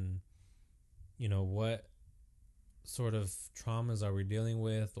 and what sort of traumas are we dealing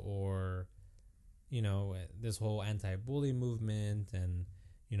with, or this whole anti-bully movement, and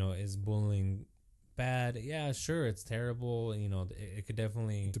is bullying bad? Yeah, sure, it's terrible. It could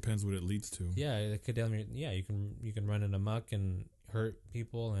definitely depends what it leads to. Yeah, it could definitely. Yeah, you can run it amok and hurt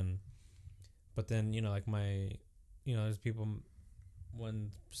people, but then like there's people.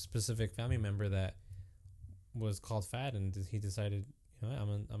 One specific family member that was called fat, and he decided,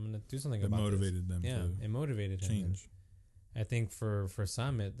 I'm gonna do something about it. Motivated them. Yeah, it motivated him. Change. I think for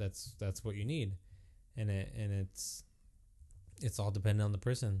some, that's what you need, and it's all dependent on the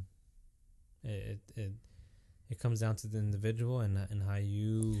person. It comes down to the individual and how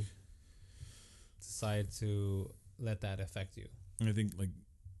you decide to let that affect you. And I think, like,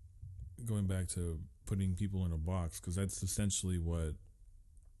 going back to putting people in a box, because that's essentially what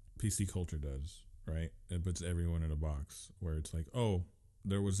PC culture does, right? It puts everyone in a box where it's like, oh,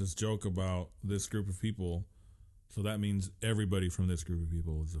 there was this joke about this group of people, so that means everybody from this group of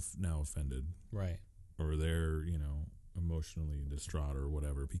people is now offended, right? Or they're emotionally distraught or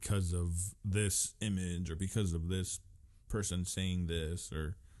whatever because of this image or because of this person saying this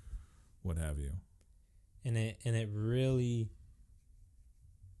or what have you. And it really,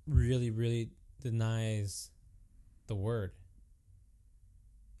 really, really denies the word.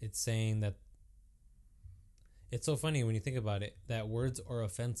 It's saying that it's so funny when you think about it that words are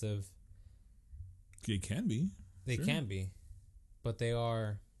offensive. It can be. They sure. can be, but they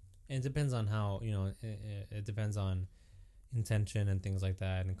are. And it depends on how it depends on intention and things like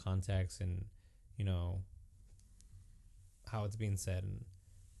that, and context, and how it's being said,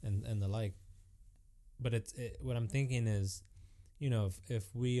 and the like. But what I'm thinking is, if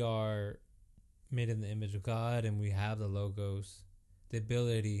we are made in the image of God and we have the logos, the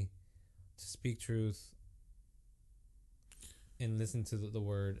ability to speak truth and listen to the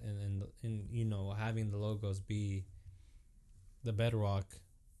word, and having the logos be the bedrock,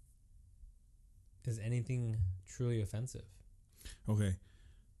 is anything truly offensive? Okay.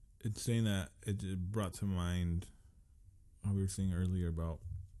 It's saying that it brought to mind how we were saying earlier about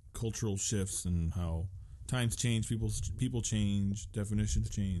cultural shifts and how times change, people change, definitions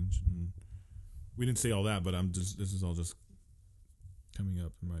change, and we didn't say all that, but this is all just coming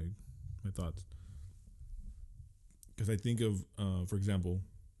up in my thoughts. Because I think of, for example,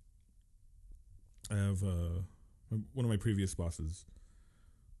 I have one of my previous bosses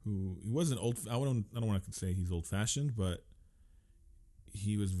who he wasn't old. I don't want to say he's old fashioned, but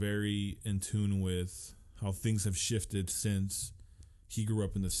he was very in tune with how things have shifted since he grew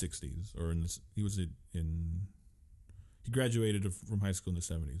up in the 60s, or he graduated from high school in the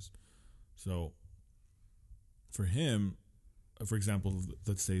 70s. So for him, for example,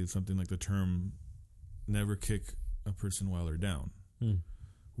 let's say something like the term "never kick a person while they're down."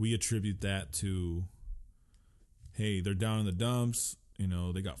 We attribute that to, hey, they're down in the dumps,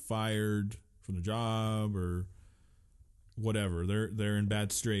 they got fired from the job or whatever. They're in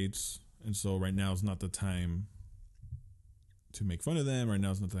bad straits, and so right now is not the time to make fun of them. Right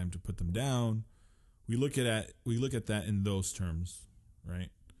now is not the time to put them down. We look at that in those terms, right?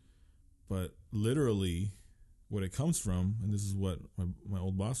 But literally, what it comes from, and this is what my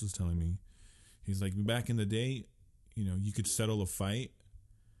old boss was telling me, he's like, back in the day, you could settle a fight,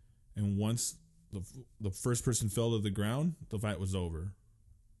 and once the first person fell to the ground, the fight was over,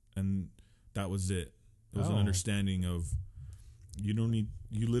 and that was it. It was an understanding of you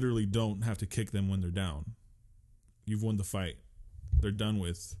literally don't have to kick them when they're down. You've won the fight. They're done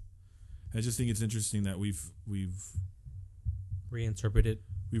with. I just think it's interesting that we've reinterpreted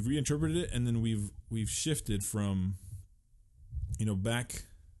it, and then we've shifted from, back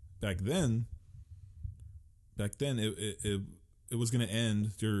then it was going to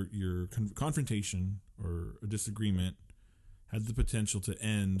end, your confrontation or a disagreement had the potential to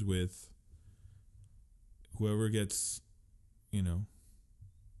end with whoever gets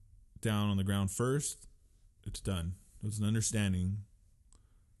down on the ground first. It's done. It was an understanding.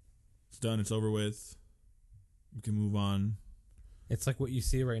 It's done. It's over with. We can move on. It's like what you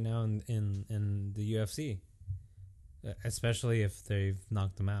see right now in the UFC, especially if they've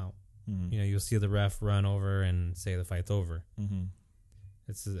knocked them out. Mm-hmm. You'll see the ref run over and say the fight's over. Mm-hmm.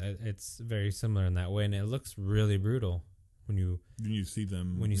 It's very similar in that way, and it looks really brutal when you see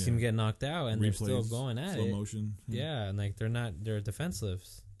them see them get knocked out and replays, they're still going at slow it. motion. Yeah, and like they're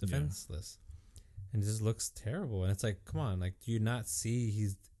defenseless. Yeah. and it just looks terrible. And it's like, come on, like, do you not see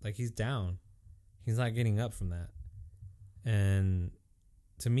he's down? He's not getting up from that. And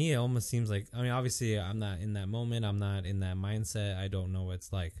to me, it almost seems like, I mean, obviously, I'm not in that moment. I'm not in that mindset. I don't know what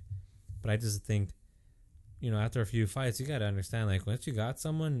it's like. But I just think, after a few fights, you got to understand, like, once you got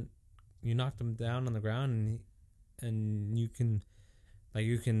someone, you knocked him down on the ground, and you can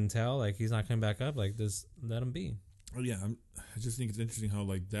tell, like, he's not coming back up. Like, just let him be. Oh, yeah. I just think it's interesting how,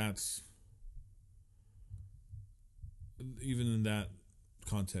 like, that's, even in that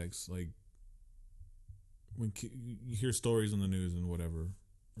context, like, when you hear stories on the news and whatever,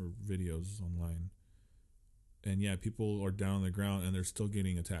 or videos online, and yeah, people are down on the ground and they're still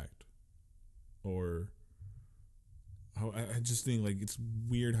getting attacked, or how I just think, like, it's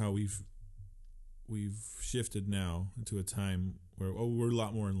weird how we've shifted now into a time where we're a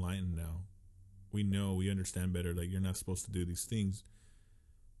lot more enlightened now. We understand better. Like, you're not supposed to do these things,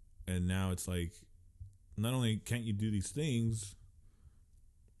 and now it's like, not only can't you do these things,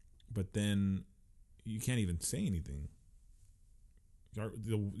 but then you can't even say anything.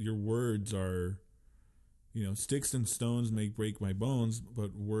 Your words are, sticks and stones may break my bones,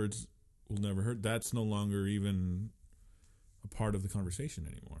 but words will never hurt. That's no longer even a part of the conversation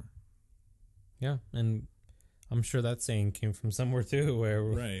anymore. Yeah, and I'm sure that saying came from somewhere too, where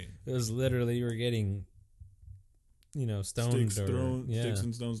right. It was literally you were getting, stoned, sticks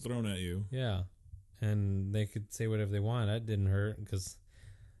and stones thrown at you. Yeah, and they could say whatever they want. That didn't hurt because,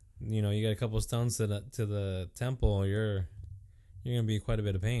 you got a couple of stones to the temple. You're gonna be quite a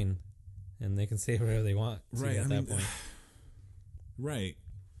bit of pain, and they can say whatever they want. Right at that point. Right.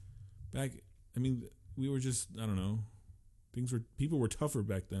 We were just, I don't know. People were tougher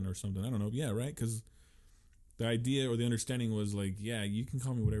back then or something. I don't know. Yeah, right? Because the idea or the understanding was like, yeah, you can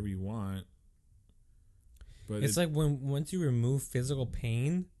call me whatever you want. But it's like once you remove physical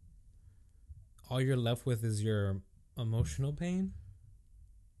pain, all you're left with is your emotional pain.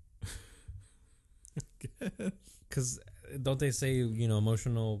 Because don't they say,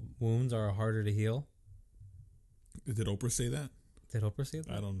 emotional wounds are harder to heal? Did Oprah say that? Did Oprah say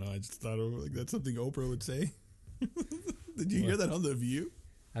that? I don't know. I just thought that's something Oprah would say. Did you hear that on The View?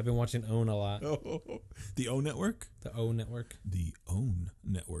 I've been watching OWN a lot. Oh, the O Network? The O Network. The OWN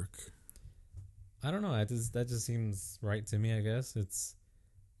Network. I don't know. That just seems right to me, I guess. It's,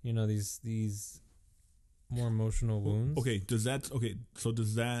 these more emotional wounds. Okay, so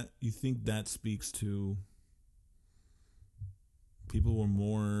does that, you think that speaks to people were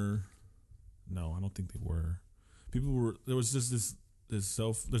more, no, I don't think they were. People were, there was just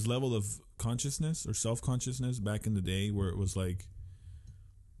this level of consciousness or self-consciousness back in the day where it was like,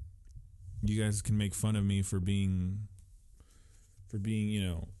 you guys can make fun of me for being,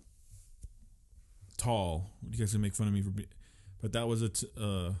 tall. You guys can make fun of me for being, but that was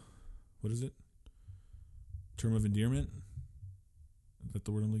what is it? Term of endearment? Is that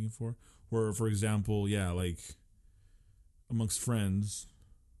the word I'm looking for? Where, for example, yeah, like amongst friends,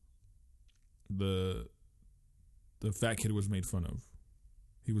 the fat kid was made fun of.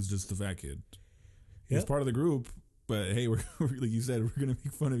 He was just the fat kid. He was part of the group, but hey, we're like you said, we're gonna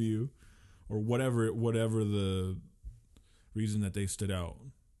make fun of you, or whatever the reason that they stood out.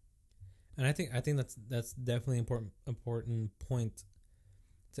 And I think that's definitely important point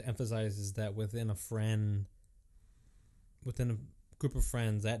to emphasize, is that within a group of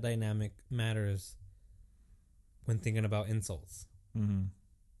friends, that dynamic matters when thinking about insults. Mm-hmm.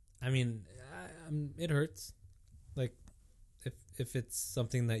 I mean, it hurts. Like, if it's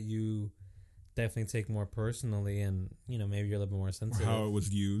something that you definitely take more personally, and maybe you're a little bit more sensitive, or how it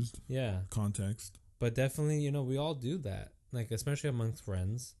was used, context. But definitely, we all do that. Like, especially amongst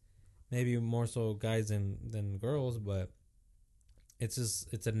friends, maybe more so guys than girls, but it's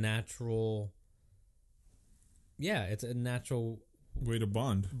a natural. Yeah, it's a natural way to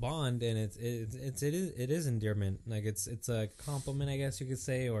bond, and it is endearment. Like, it's a compliment, I guess you could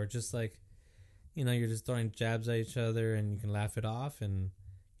say, or just like, you're just throwing jabs at each other and you can laugh it off and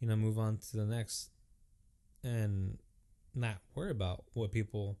move on to the next, and not worry about what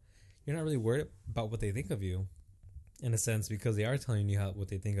people. You're not really worried about what they think of you, in a sense, because they are telling you what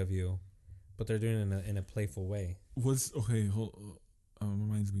they think of you, but they're doing it in a playful way. My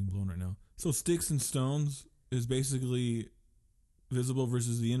mind's being blown right now. So sticks and stones is basically visible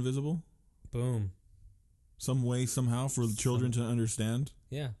versus the invisible? Boom. Some way, somehow, for the children to understand?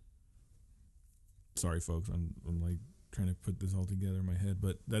 Yeah. Sorry, folks. I'm like trying to put this all together in my head,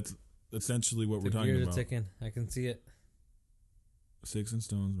 but that's essentially what we're talking about. Gears are ticking. I can see it. Sticks and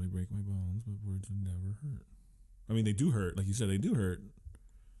stones may break my bones, but words would never hurt. I mean, they do hurt. Like you said, they do hurt.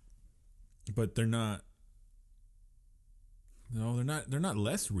 But they're not No, they're not. They're not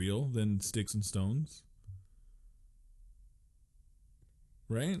less real than sticks and stones,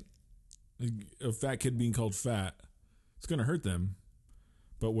 right? A fat kid being called fat, it's gonna hurt them.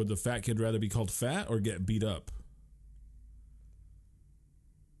 But would the fat kid rather be called fat or get beat up?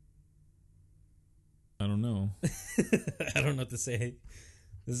 I don't know. I don't know what to say.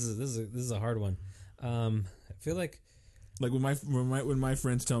 This is a hard one. I feel like when my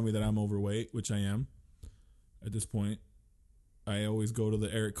friends tell me that I'm overweight, which I am at this point, I always go to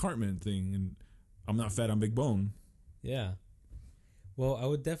the Eric Cartman thing, and I'm not fat, I'm big bone. yeah. Well, I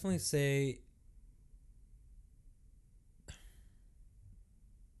would definitely say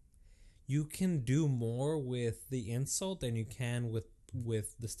you can do more with the insult than you can with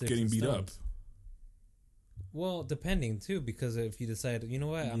the sticks Getting and beat stones. up. Well, depending too, because if you decide, you know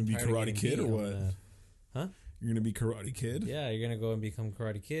what, You're I'm gonna be tired of Karate getting Kid beat, or I'm what? gonna- You're gonna be Karate Kid? Yeah, you're gonna go and become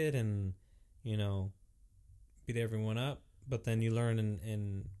Karate Kid and beat everyone up. But then you learn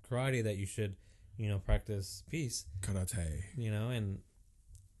in karate that you should, practice peace. Karate. And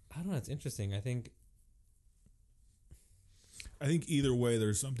I don't know. It's interesting. I think either way,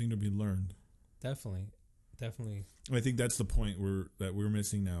 there's something to be learned. definitely. I think that's the point that we're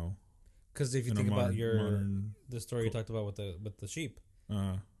missing now. Because if you in think a about modern the story you talked about with the sheep,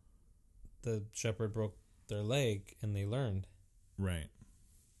 uh the shepherd broke their leg and they learned. right.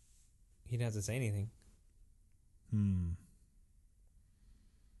 He didn't have to say anything.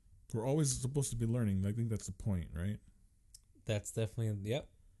 We're always supposed to be learning. I think that's the point, right? That's definitely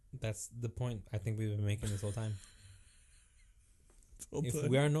That's the point I think we've been making this whole time. If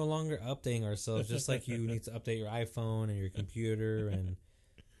we are no longer updating ourselves, just like you need to update your iPhone and your computer and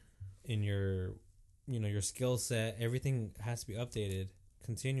in your your skill set, everything has to be updated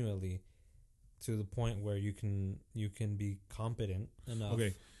continually to the point where you can be competent enough.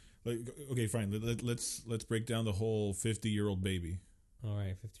 Okay, fine. Let's break down the whole 50-year-old baby. All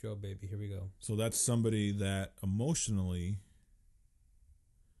right, 50-year-old baby. Here we go. So that's somebody that emotionally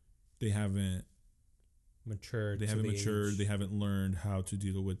they haven't matured. They haven't learned how to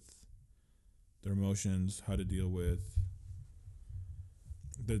deal with their emotions, how to deal with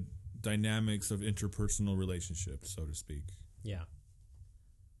the dynamics of interpersonal relationships, so to speak. Yeah.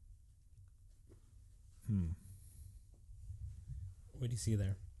 What do you see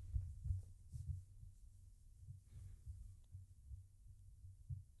there?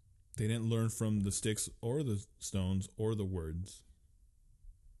 They didn't learn from the sticks or the stones or the words.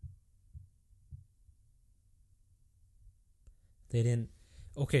 They didn't.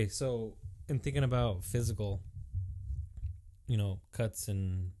 Okay, so in thinking about physical, cuts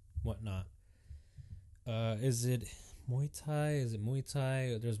and whatnot, is it Muay Thai? Is it Muay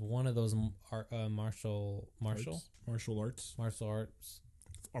Thai? There's one of those martial arts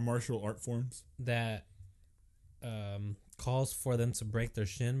Or martial art forms that calls for them to break their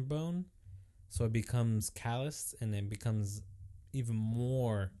shin bone, so it becomes calloused and it becomes even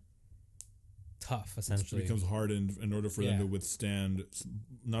more tough. Essentially, it becomes hardened in order for them to withstand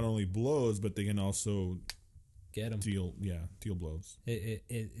not only blows, but they can also get them deal blows.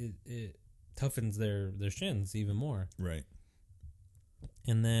 It toughens their shins even more. Right.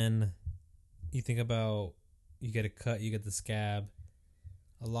 And then you think about, you get a cut, you get the scab.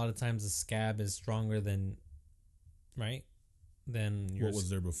 A lot of times the scab is stronger than what was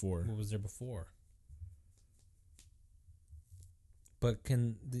there before. But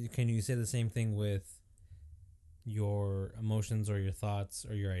can you say the same thing with your emotions or your thoughts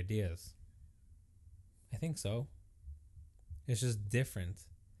or your ideas? I think so. It's just different.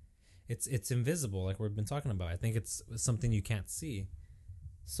 It's invisible, like we've been talking about. I think it's something you can't see,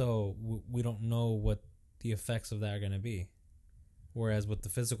 so we don't know what the effects of that are going to be. Whereas with the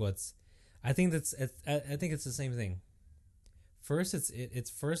physical, I think it's the same thing. First,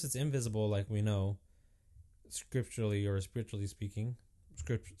 it's invisible, like we know, scripturally or spiritually speaking.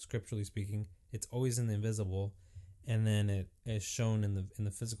 Scripturally speaking, it's always in the invisible, and then it is shown in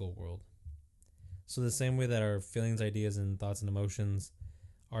the physical world. So the same way that our feelings, ideas, and thoughts and emotions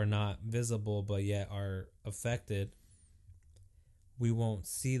are not visible but yet are affected, we won't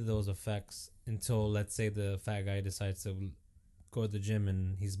see those effects until, let's say, the fat guy decides to go to the gym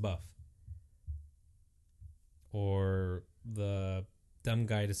and he's buff, or the dumb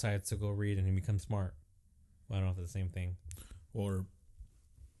guy decides to go read and he becomes smart. Well, I don't know if it's the same thing. Or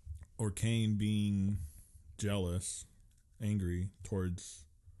Cain being jealous, angry towards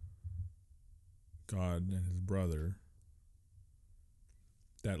God and his brother,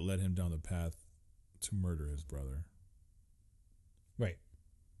 that led him down the path to murder his brother. Right.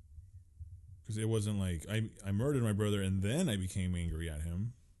 Because it wasn't like I murdered my brother and then I became angry at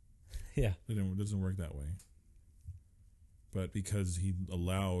him. Yeah. It doesn't work that way. But because he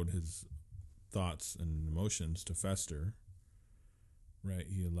allowed his thoughts and emotions to fester, right,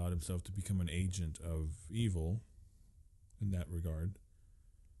 he allowed himself to become an agent of evil in that regard.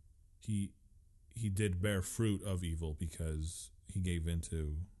 He did bear fruit of evil because he gave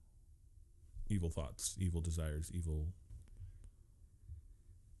into evil thoughts, evil desires, evil,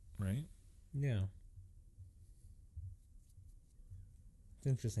 right? Yeah. It's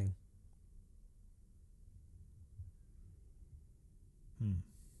interesting.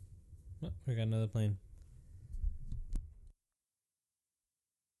 Oh, we got another plane.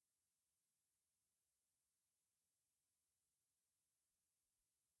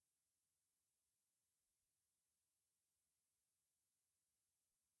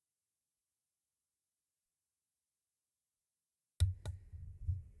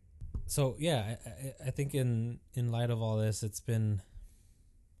 So yeah, I think in light of all this, it's been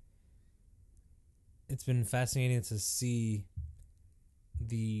fascinating to see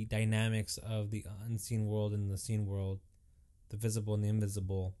the dynamics of the unseen world and the seen world, the visible and the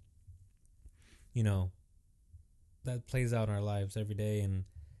invisible. You know, that plays out in our lives every day, and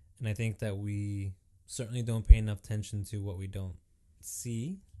I think that we certainly don't pay enough attention to what we don't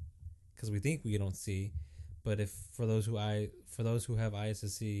see, because we think we don't see. But if for those who have eyes to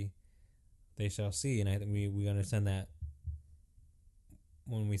see, they shall see, and I think we understand that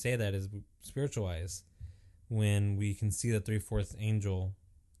when we say that is spiritual eyes, when we can see the 3/4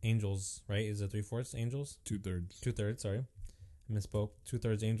 angels, right? Is it 3/4 angels? 2/3. 2/3. Sorry, I misspoke.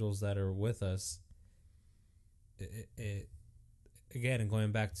 2/3 angels that are with us. It again, and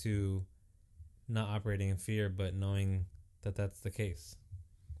going back to not operating in fear, but knowing that that's the case,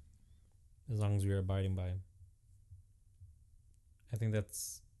 as long as we are abiding by. I think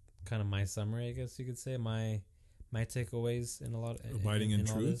that's kind of my summary, I guess you could say. My takeaways in a lot. Abiding in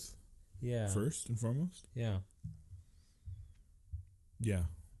all truth. this. Yeah. First and foremost. Yeah. Yeah.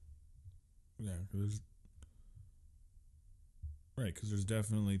 Yeah. Because there's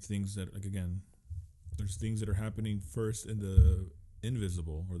definitely things that, like, again, there's things that are happening first in the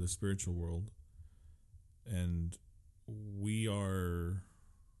invisible or the spiritual world, and we're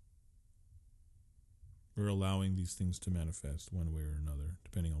allowing these things to manifest one way or another,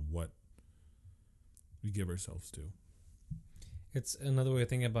 depending on what we give ourselves to. It's another way of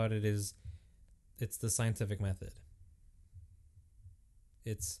thinking about it is it's the scientific method.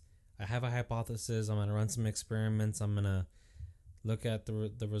 I have a hypothesis. I'm going to run some experiments. I'm going to look at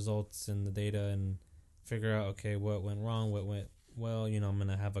the results and the data and figure out, okay, what went wrong, what went well. I'm going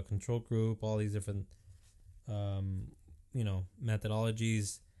to have a control group, all these different,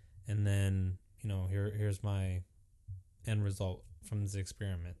 methodologies. And then, here's my end result from this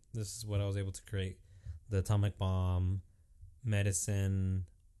experiment. This is what I was able to create. The atomic bomb, medicine,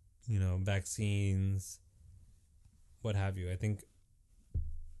 vaccines, what have you. I think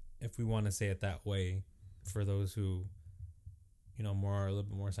if we want to say it that way, for those who, a little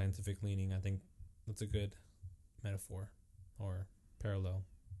bit more scientific leaning, I think that's a good metaphor or parallel.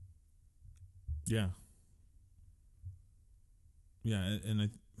 Yeah. Yeah,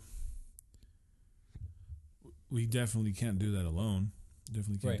 and we definitely can't do that alone.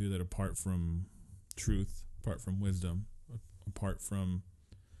 Definitely can't do that apart from truth, apart from wisdom, apart from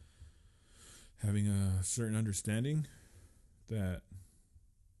having a certain understanding that,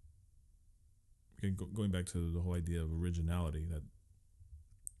 going back to the whole idea of originality, that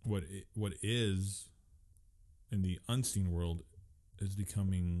what is in the unseen world is it's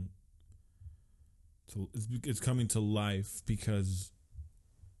coming to life because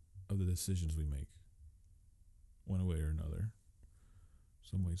of the decisions we make, one way or another,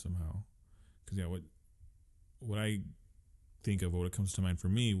 some way, somehow. Because what I think of, what comes to mind for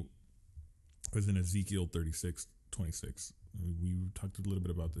me, was in Ezekiel 36:26. We talked a little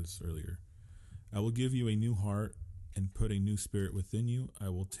bit about this earlier. I will give you a new heart and put a new spirit within you. I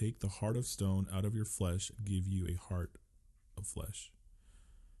will take the heart of stone out of your flesh and give you a heart of flesh.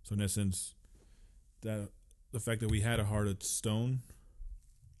 So in essence, that the fact that we had a heart of stone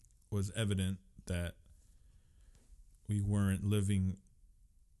was evident that we weren't living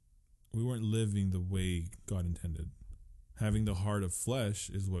the way God intended. Having the heart of flesh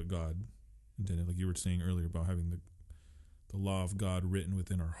is what God intended. Like you were saying earlier about having the law of God written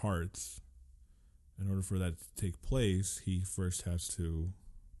within our hearts. In order for that to take place, he first has to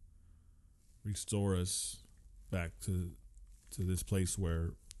restore us back to this place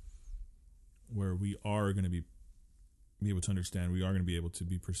where we are going to be able to understand. We are going to be able to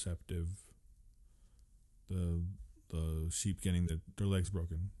be perceptive. The sheep getting their legs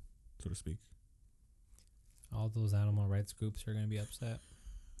broken, so to speak. All those animal rights groups are going to be upset.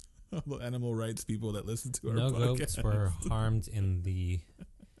 All the animal rights people that listen to our No podcast. goats were harmed in the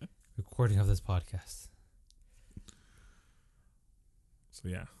recording of this podcast. So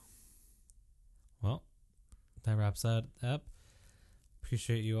yeah. Well, that wraps that up.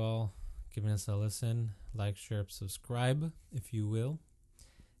 Appreciate you all giving us a listen. Like, share, subscribe, if you will.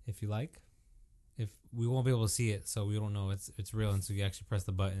 If you like. If we won't be able to see it, so we don't know it's real until you actually press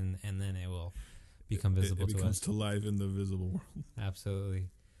the button, and then it will become visible it to becomes us. to live in the visible world. Absolutely.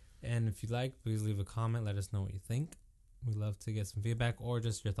 And if you like, please leave a comment. Let us know what you think. We'd love to get some feedback or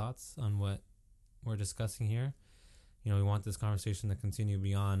just your thoughts on what we're discussing here. You know, we want this conversation to continue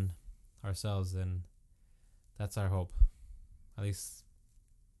beyond ourselves, and that's our hope. At least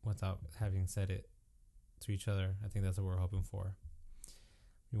without having said it to each other, I think that's what we're hoping for.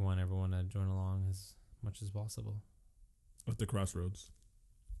 We want everyone to join along as much as possible. At the crossroads.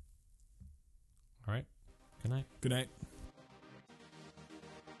 All right. Good night. Good night.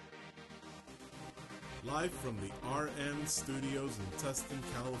 Live from the RM Studios in Tustin,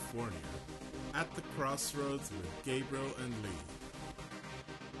 California, at the Crossroads with Gabriel and Lee.